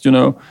just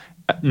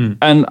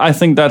And I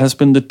think that has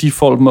been the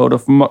default mode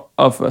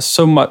of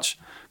so much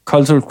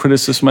cultural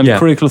criticism and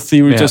critical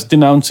theory, just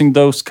denouncing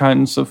those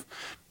kinds of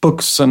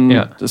books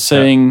and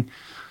saying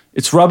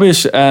it's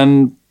rubbish.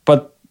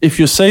 But if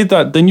you say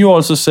that, then you're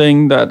also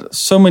saying that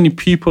so many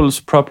people's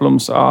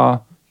problems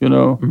are,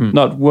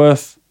 not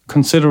worth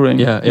considering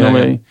in a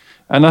way.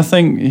 And I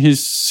think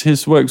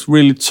his works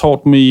really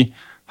taught me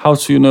how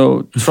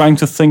to, trying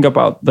to think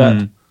about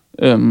that.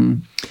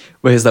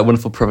 Well, here's that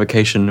wonderful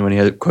provocation when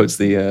he quotes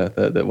the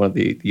one of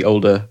the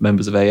older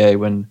members of AA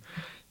when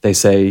they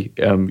say,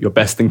 your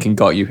best thinking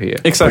got you here.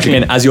 Exactly. Which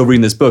again, as you're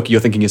reading this book,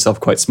 you're thinking yourself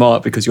quite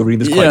smart because you're reading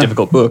this quite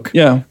difficult book.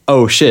 Yeah.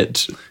 Oh,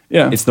 shit.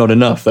 Yeah. It's not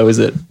enough, though, is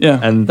it? Yeah.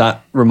 And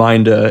that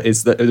reminder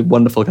is the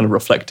wonderful kind of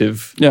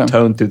reflective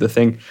tone through the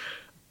thing,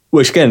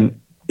 which,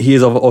 again, he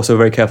is also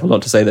very careful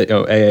not to say that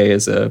AA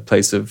is a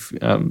place of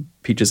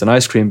peaches and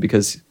ice cream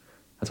because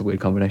that's a weird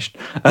combination.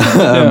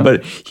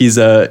 But he's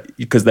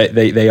because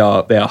they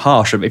are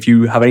harsh. If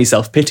you have any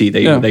self-pity,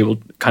 they will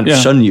kind of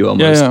shun you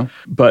almost.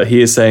 But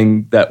he is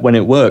saying that when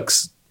it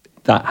works,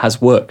 that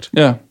has worked.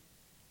 Yeah.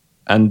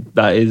 And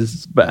that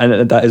is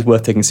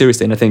worth taking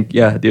seriously. And I think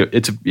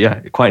it's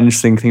quite an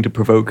interesting thing to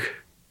provoke.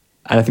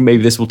 And I think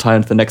maybe this will tie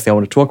into the next thing I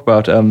want to talk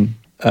about.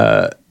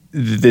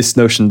 This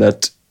notion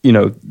that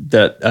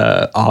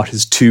that art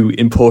is too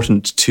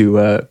important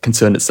to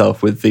concern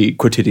itself with the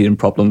quotidian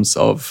problems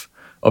of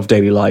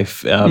daily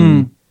life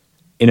in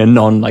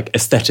a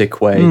aesthetic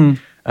way.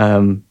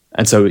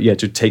 And so,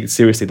 to take it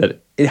seriously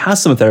that it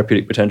has some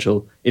therapeutic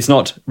potential. It's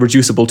not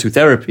reducible to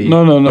therapy.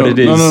 No. But it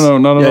is. No,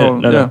 not at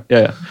all.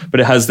 Yeah.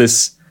 But it has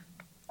this,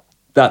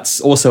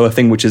 that's also a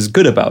thing which is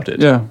good about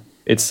it. Yeah.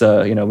 It's,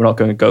 we're not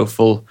going to go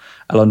full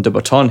Alain de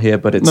Botton here,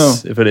 but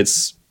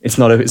it's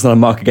not a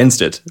mark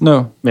against it.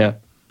 No. Yeah.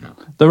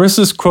 There is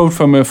this quote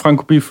from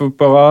Franco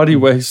Baradi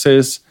where he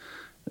says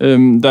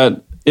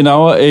that in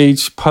our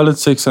age,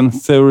 politics and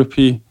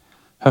therapy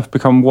have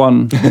become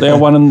one. They are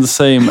one and the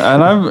same.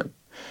 And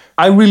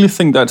I really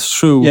think that's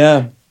true.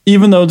 Yeah.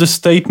 Even though the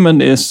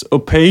statement is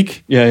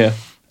opaque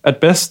at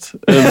best,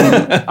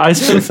 I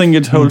still think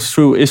it holds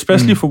true,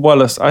 especially for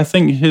Wallace. I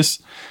think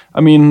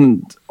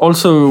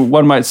also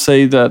one might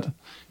say that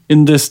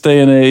in this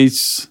day and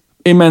age,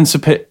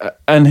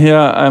 and here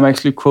I'm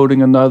actually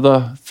quoting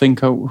another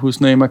thinker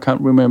whose name I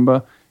can't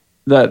remember,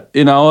 that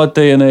in our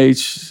day and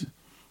age,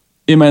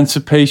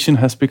 emancipation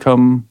has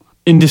become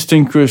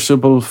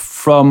indistinguishable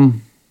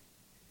from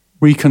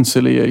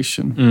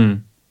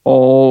reconciliation.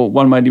 Or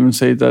one might even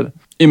say that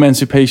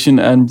emancipation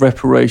and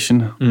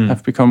reparation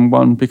have become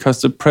one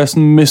because the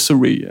present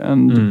misery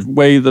and the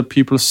way that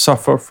people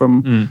suffer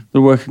from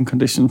the working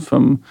conditions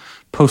from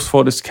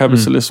post-Fordist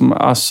capitalism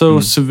are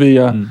so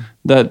severe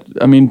that,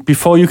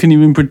 before you can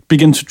even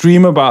begin to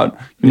dream about,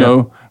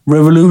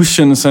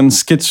 revolutions and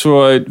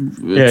schizoid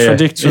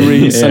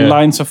trajectories and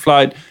lines of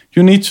flight,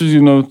 you need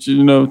to,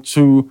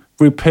 to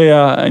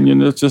repair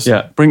and, just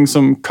bring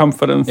some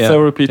comfort and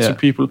therapy to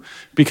people,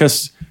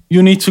 because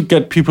you need to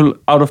get people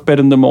out of bed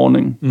in the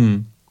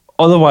morning.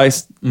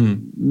 Otherwise,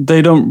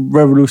 they don't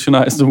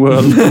revolutionize the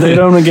world. They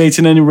don't engage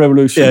in any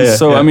revolutions.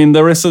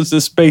 There is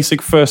this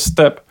basic first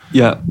step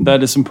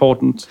that is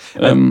important.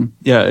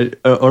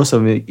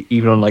 Also,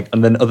 even on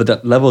and then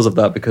other levels of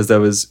that, because there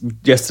was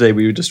yesterday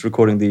we were just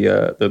recording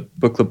the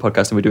book club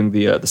podcast and we're doing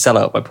the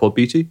Sellout by Paul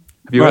Beatty.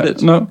 Have you read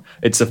it? No.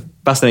 It's a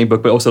fascinating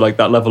book, but also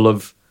that level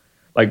of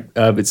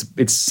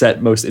it's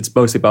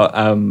mostly about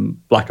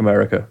Black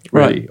America,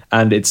 really,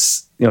 and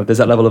it's there's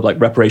that level of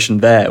reparation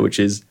there, which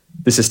is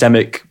the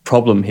systemic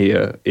problem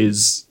here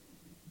is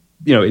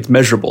it's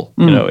measurable,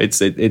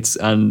 it's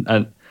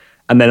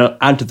and then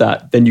add to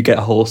that, then you get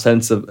a whole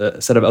sense of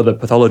a set of other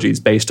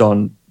pathologies based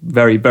on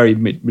very, very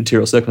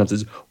material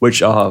circumstances,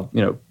 which are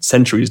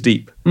centuries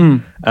deep.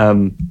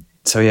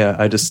 So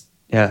I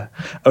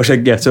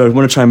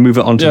want to try and move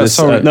it on to this.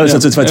 Sorry.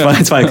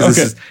 It's fine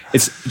because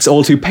it's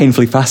all too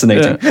painfully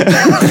fascinating.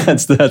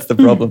 That's the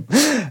problem.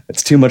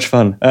 It's too much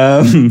fun.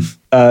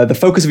 The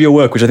focus of your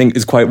work, which I think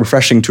is quite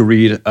refreshing to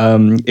read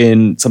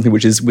in something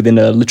which is within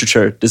a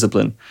literature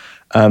discipline,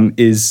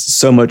 is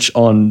so much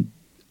on,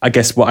 I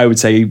guess, what I would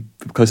say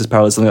closest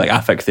parallel is something like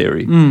affect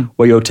theory,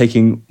 where you're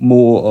taking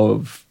more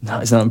of,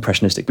 it's not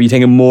impressionistic, but you're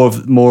taking more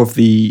of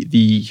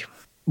the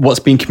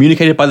what's being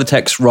communicated by the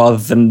text rather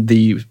than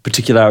the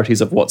particularities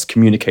of what's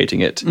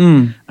communicating it.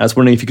 I was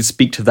wondering if you could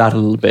speak to that a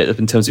little bit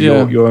in terms of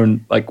your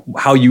own,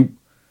 how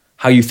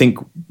you think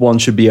one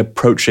should be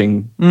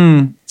approaching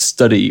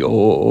study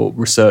or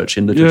research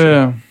in literature.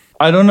 Yeah.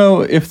 I don't know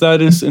if that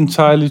is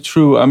entirely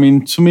true.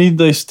 To me,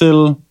 they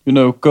still,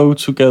 go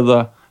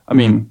together.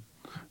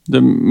 The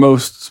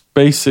most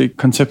basic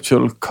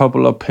conceptual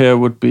couple up here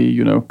would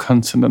be,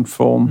 content and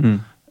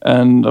form.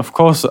 And of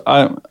course,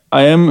 I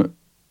am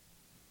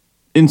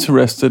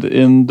interested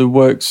in the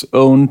work's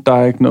own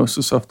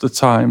diagnosis of the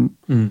time.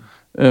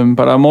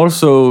 But I'm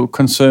also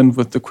concerned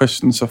with the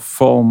questions of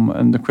form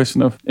and the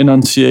question of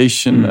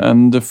enunciation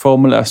and the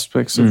formal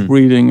aspects of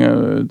reading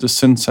the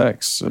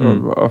syntax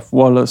of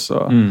Wallace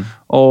or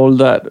all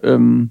that.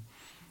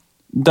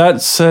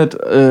 That said,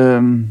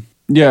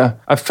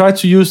 I've tried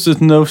to use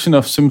this notion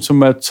of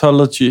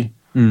symptomatology,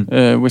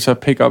 which I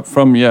pick up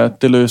from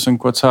Deleuze and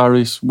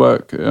Guattari's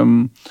work,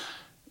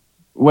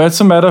 where it's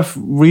a matter of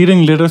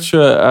reading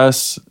literature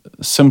as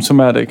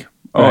symptomatic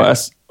or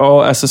as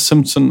a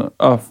symptom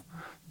of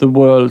the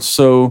world.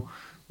 So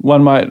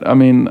one might,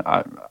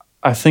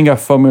 I think I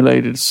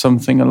formulated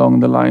something along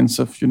the lines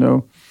of,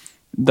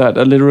 that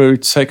a literary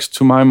text,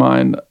 to my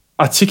mind,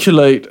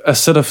 articulate a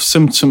set of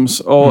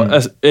symptoms or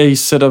as a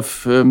set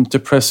of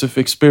depressive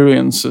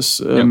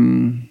experiences.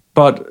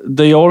 But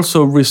they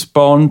also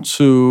respond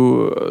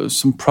to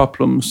some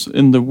problems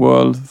in the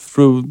world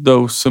through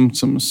those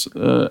symptoms.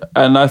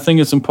 And I think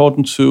it's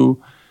important to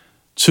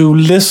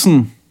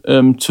listen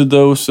to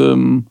those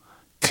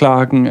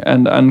Klagen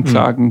and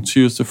Anklagen, to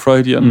use the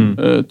Freudian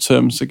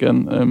terms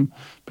again,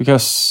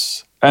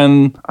 because,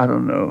 and I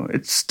don't know,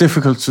 it's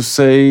difficult to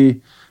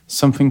say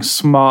something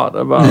smart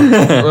about.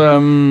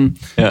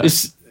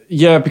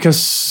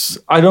 Because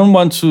I don't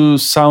want to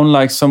sound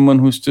like someone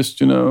who's just,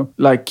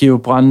 like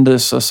Georg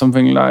Brandes or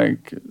someone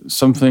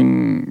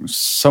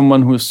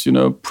who's,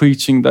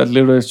 preaching that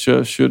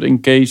literature should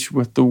engage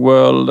with the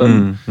world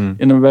and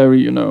in a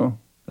very,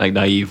 like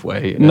naive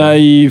way.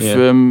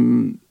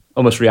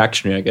 Almost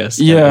reactionary, I guess.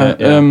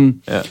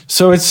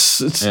 So it's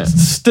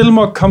still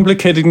more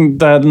complicated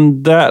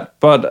than that.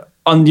 But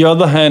on the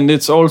other hand,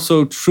 it's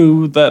also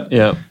true that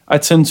I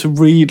tend to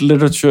read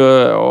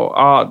literature or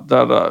art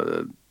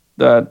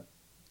that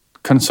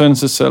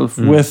concerns itself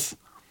with,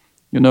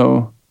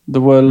 the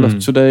world of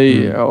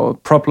today or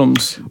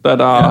problems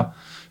that are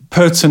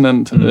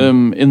pertinent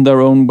in their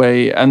own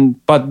way.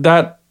 But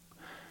that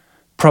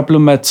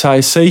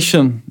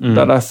problematization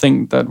that I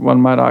think that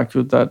one might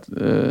argue that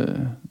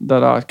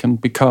art can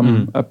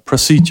become a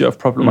procedure of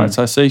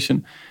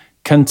problematization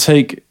can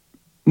take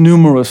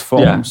numerous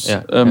forms,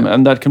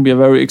 and that can be a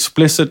very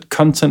explicit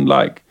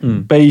content-like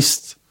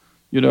based,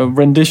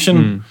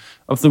 rendition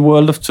of the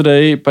world of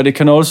today. But it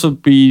can also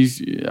be,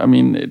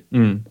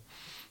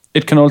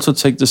 it can also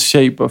take the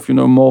shape of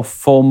more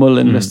formal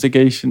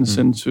investigations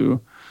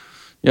into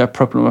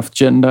problem of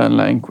gender and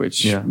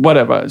language,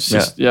 whatever. It's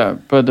just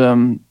but.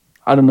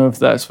 I don't know if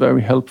that's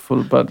very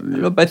helpful, but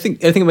I think,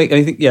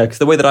 because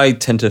the way that I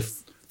tend to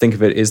think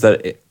of it is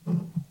that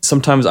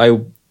sometimes I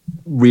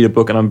read a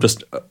book and I'm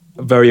just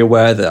very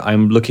aware that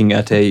I'm looking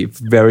at a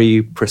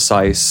very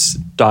precise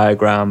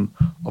diagram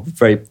of a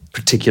very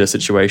particular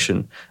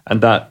situation,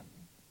 and that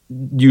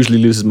usually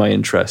loses my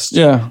interest.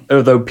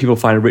 Although people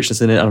find a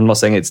richness in it, and I'm not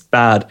saying it's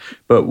bad,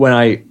 but when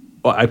I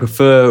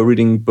prefer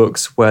reading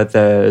books where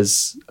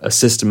there's a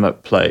system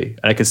at play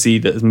and I can see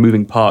that there's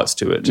moving parts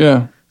to it.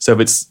 So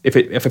if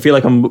I feel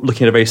like I'm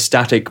looking at a very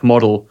static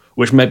model,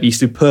 which might be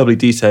superbly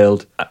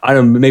detailed, I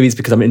don't know, maybe it's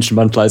because I'm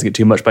instrumentalizing it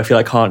too much, but I feel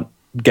I can't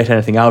get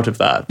anything out of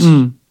that.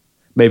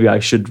 Maybe I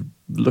should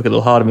look a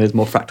little harder. Maybe there's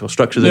more fractal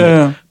structures in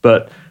it.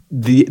 But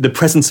the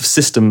presence of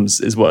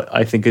systems is what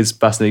I think is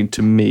fascinating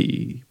to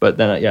me. But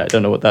then, I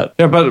don't know what that...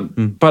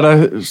 but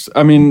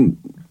I mean,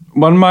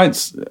 one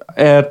might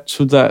add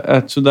to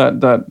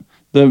that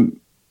the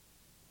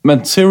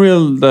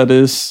material that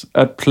is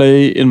at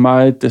play in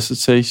my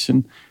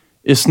dissertation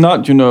is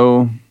not,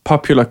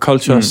 popular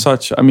culture as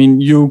such. I mean,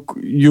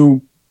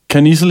 you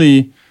can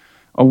easily,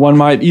 or one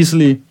might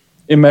easily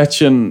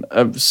imagine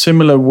a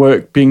similar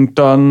work being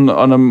done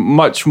on a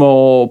much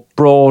more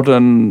broad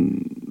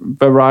and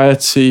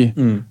variety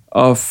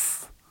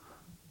of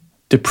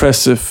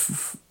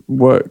depressive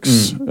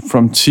works,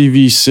 from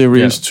TV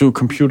series to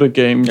computer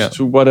games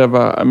to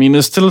whatever. I mean,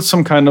 there's still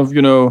some kind of,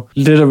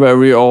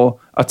 literary or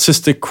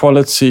artistic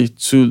quality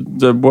to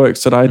the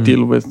works that I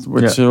deal with,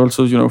 which are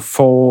also,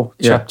 4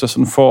 chapters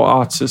and 4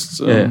 artists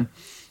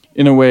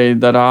in a way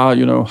that are,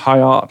 high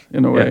art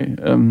in a way.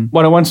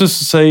 What I want to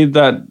say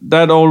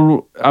that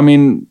all, I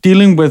mean,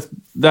 dealing with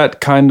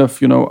that kind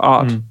of,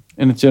 art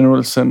in a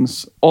general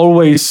sense,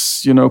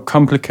 always,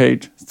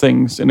 complicate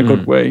things in a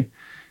good way.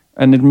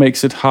 And it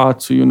makes it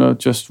hard to,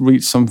 just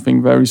read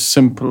something very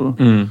simple,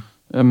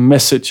 a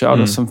message out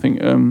of something.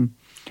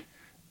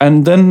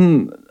 And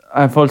then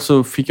I've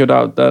also figured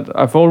out that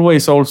I've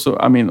always also,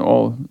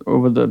 all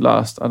over the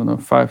last,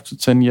 5 to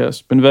 10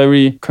 years, been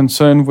very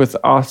concerned with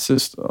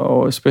artists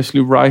or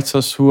especially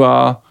writers who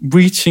are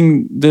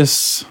reaching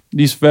these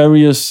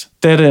various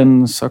dead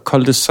ends or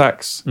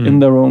cul-de-sacs in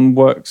their own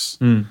works,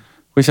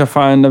 which I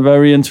find a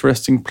very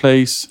interesting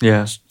place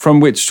from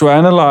which to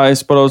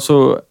analyze, but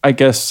also, I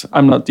guess,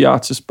 I'm not the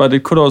artist, but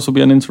it could also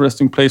be an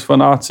interesting place for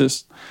an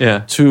artist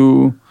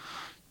to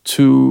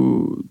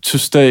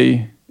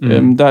stay.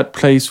 That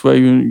place where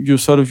you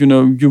sort of,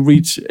 you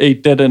reach a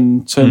dead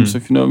end in terms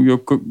of,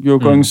 you're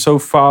going so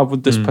far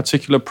with this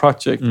particular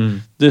project,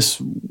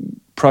 this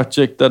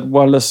project that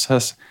Wallace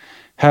has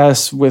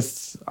has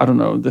with, I don't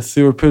know, the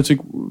therapeutic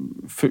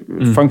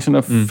function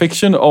of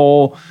fiction,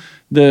 or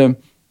the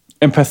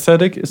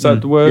empathetic, is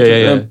that the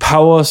word?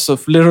 Powers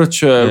of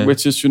literature,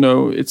 which is,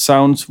 it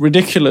sounds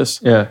ridiculous.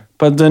 Yeah.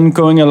 But then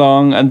going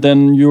along, and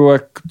then you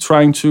are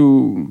trying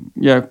to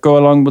go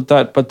along with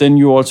that, but then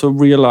you also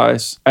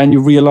realize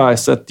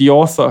that the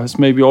author has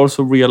maybe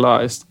also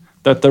realized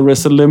that there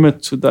is a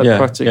limit to that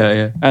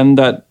project, and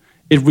that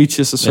it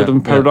reaches a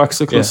certain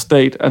paradoxical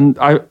state. And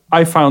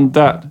I found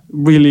that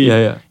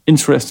really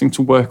interesting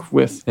to work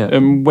with,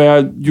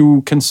 where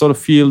you can sort of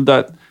feel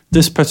that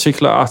this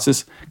particular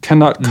artist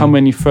cannot come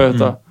any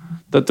further,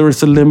 that there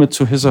is a limit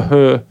to his or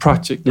her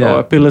project or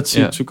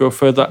ability to go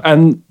further.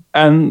 And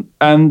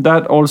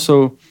that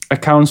also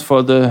accounts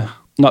for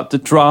not the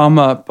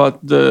drama, but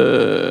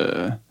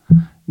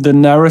the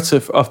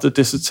narrative of the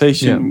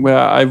dissertation, where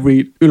I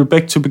read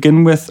Houellebecq to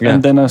begin with,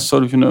 and then I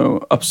sort of,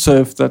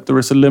 observe that there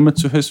is a limit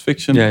to his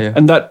fiction.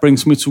 And that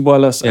brings me to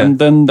Wallace. And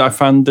then I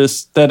found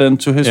this dead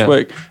end to his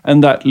work.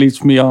 And that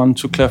leads me on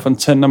to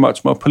Clairefontaine, a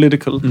much more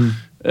political,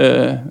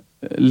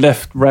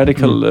 left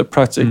radical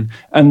project.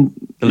 And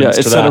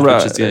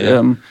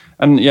etc.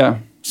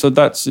 So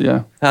that's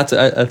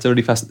That's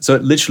really fascinating. So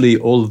literally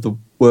all of the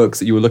works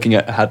that you were looking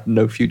at had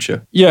no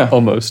future. Yeah.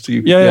 Almost.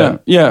 Okay,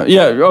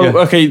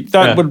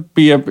 that would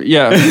be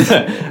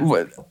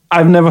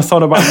I've never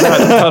thought about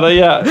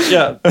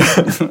that.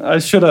 But I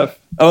should have.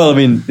 Oh, well, I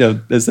mean,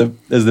 there's the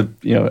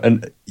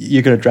and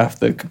you're going to draft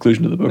the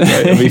conclusion of the book,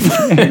 right? I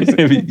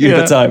mean, you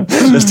have time.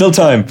 There's still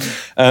time.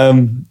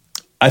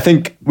 I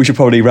think we should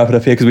probably wrap it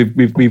up here,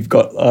 because we've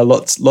got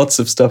lots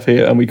of stuff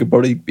here, and we could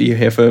probably be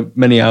here for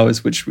many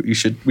hours, which we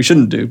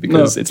shouldn't do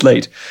because it's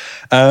late.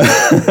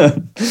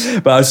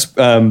 But I was,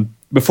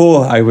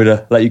 before I would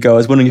let you go, I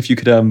was wondering if you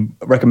could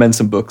recommend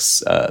some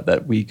books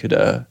that we could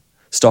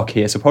stock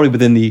here. So probably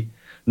within the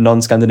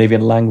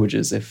non-Scandinavian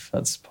languages, if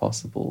that's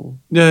possible.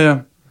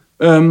 Yeah.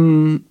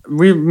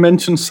 We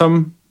mentioned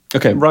some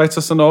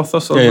writers and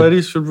authors already.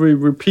 Yeah. Should we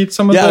repeat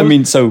some of them? I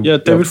mean, so... Yeah,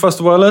 David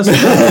Foster Wallace. We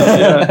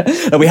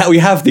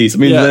have these. I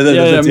mean,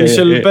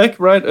 Michel Houellebecq,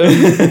 right?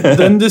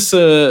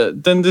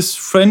 Then this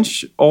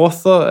French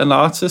author and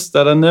artist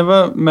that I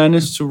never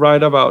managed to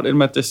write about in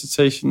my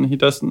dissertation. He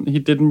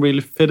didn't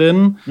really fit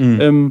in.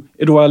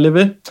 Edouard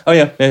Levé. Oh,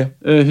 yeah.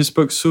 His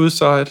book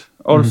Suicide.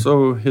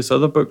 Also his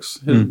other books.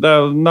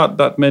 There are not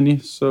that many,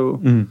 so...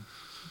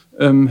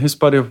 his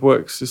body of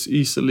works is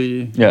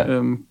easily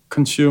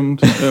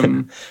consumed.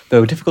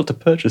 They're difficult to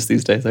purchase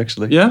these days,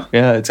 actually. Yeah?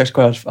 Yeah, it's actually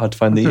quite hard to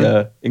find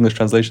the English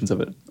translations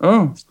of it.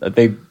 Oh.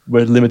 They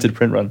were limited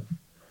print run.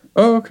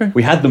 Oh, okay.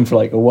 We had them for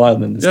like a while.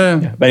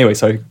 But anyway,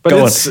 sorry. But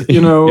go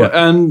on.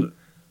 And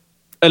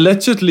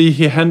allegedly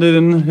he handed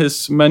in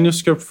his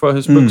manuscript for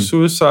his book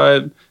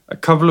Suicide a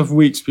couple of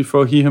weeks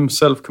before he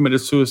himself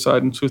committed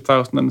suicide in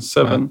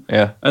 2007.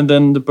 And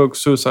then the book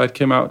Suicide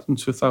came out in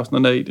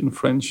 2008 in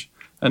French.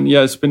 And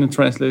it's been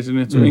translated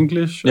into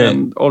English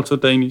and also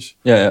Danish.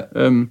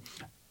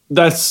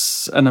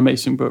 That's an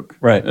amazing book.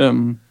 Right.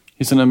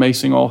 He's an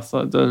amazing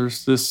author.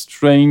 There's this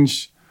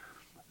strange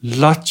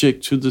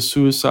logic to the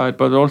suicide,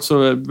 but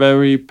also a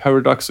very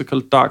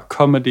paradoxical dark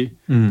comedy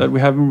that we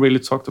haven't really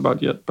talked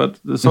about yet. But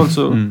there's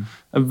also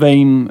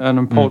an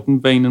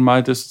important vein in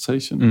my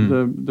dissertation,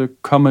 the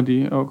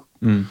comedy or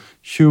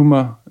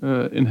humor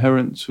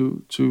inherent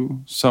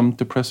to some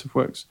depressive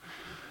works.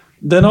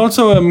 Then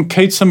also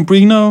Kate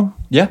Zambrino,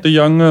 the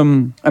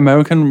young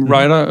American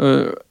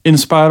writer,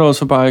 inspired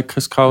also by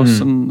Chris Kraus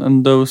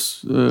and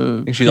those.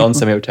 I think she's on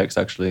Semiotext,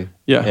 actually.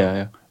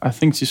 Yeah. I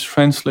think she's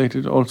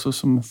translated also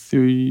some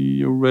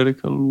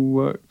theoretical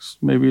works,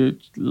 maybe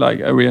like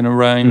Ariana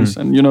Reines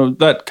and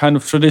that kind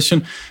of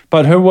tradition.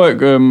 But her work,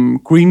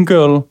 Green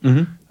Girl,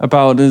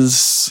 about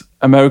this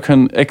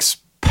American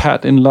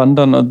expat in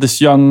London, or this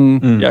young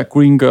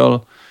green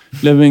girl.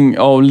 Living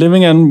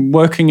and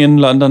working in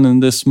London in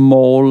this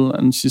mall,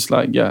 and she's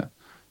like,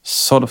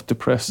 sort of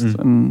depressed,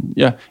 and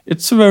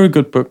it's a very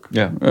good book.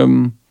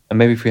 And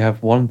maybe if we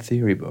have one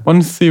theory book.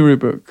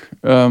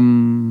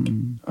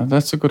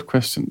 That's a good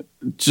question.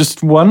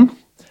 Just one,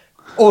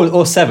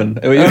 or seven.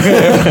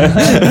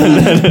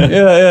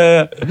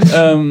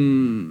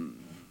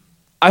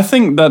 I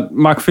think that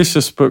Mark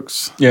Fisher's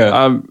books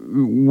are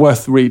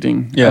worth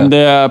reading, and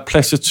they are a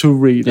pleasure to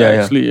read.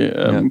 Actually,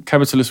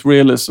 Capitalist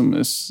Realism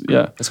is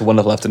it's a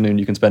wonderful afternoon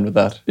you can spend with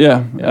that.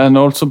 And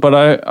also, but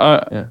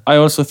I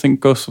also think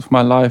Ghosts of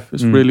My Life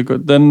is really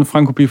good. Then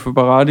Franco Bifo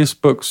Baradi's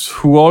books,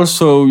 who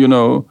also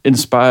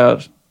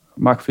inspired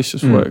Mark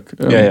Fisher's work.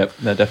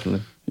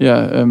 Definitely.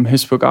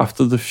 His book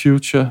After the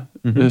Future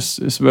is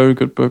a very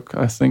good book,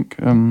 I think.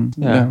 And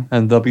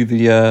there'll be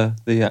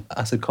the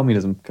Acid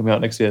Communism coming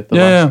out next year, the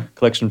last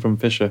collection from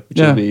Fisher, which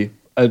will be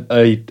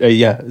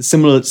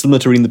similar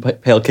to reading The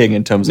Pale King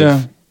in terms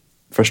of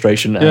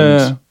frustration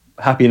and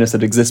happiness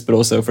that exists, but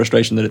also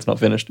frustration that it's not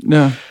finished.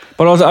 Yeah,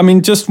 but also, I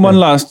mean, just one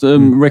last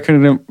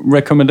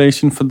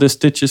recommendation for this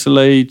digital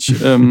age,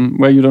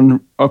 where you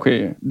don't.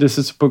 Okay, this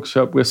is a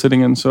bookshop we're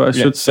sitting in, so I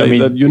should say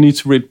that you need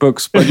to read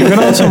books, but you can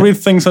also read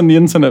things on the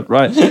internet,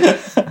 right?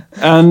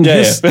 And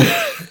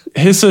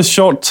his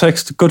short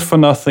text, Good for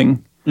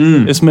Nothing,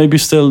 is maybe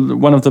still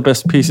one of the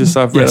best pieces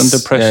I've read on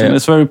depression. Yeah.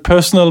 It's very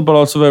personal, but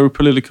also very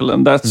political,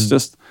 and that's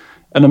just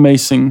an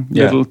amazing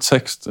little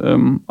text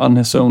on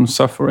his own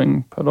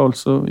suffering, but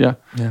also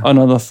on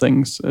other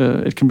things.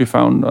 It can be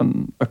found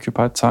on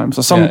Occupied Times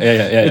or some.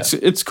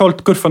 It's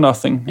called Good for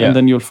Nothing, and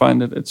then you'll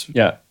find it.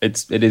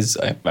 It is.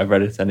 I've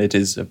read it, and it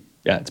is.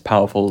 It's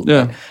powerful.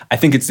 Yeah, I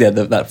think it's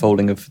that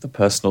folding of the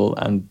personal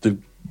and the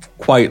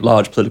quite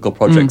large political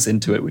projects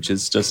into it, which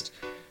is just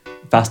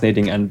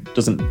fascinating and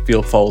doesn't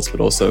feel false,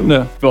 but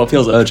also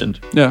feels urgent.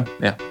 Yeah.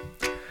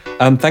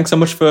 Thanks so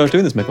much for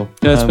doing this, Mikkel.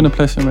 Yeah, it's been a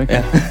pleasure, Mikkel.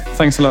 Yeah.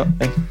 Thanks a lot.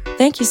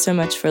 Thank you so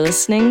much for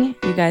listening.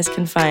 You guys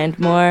can find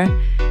more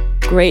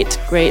great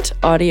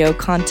audio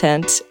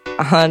content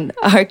on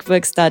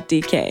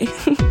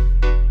arcbooks.dk.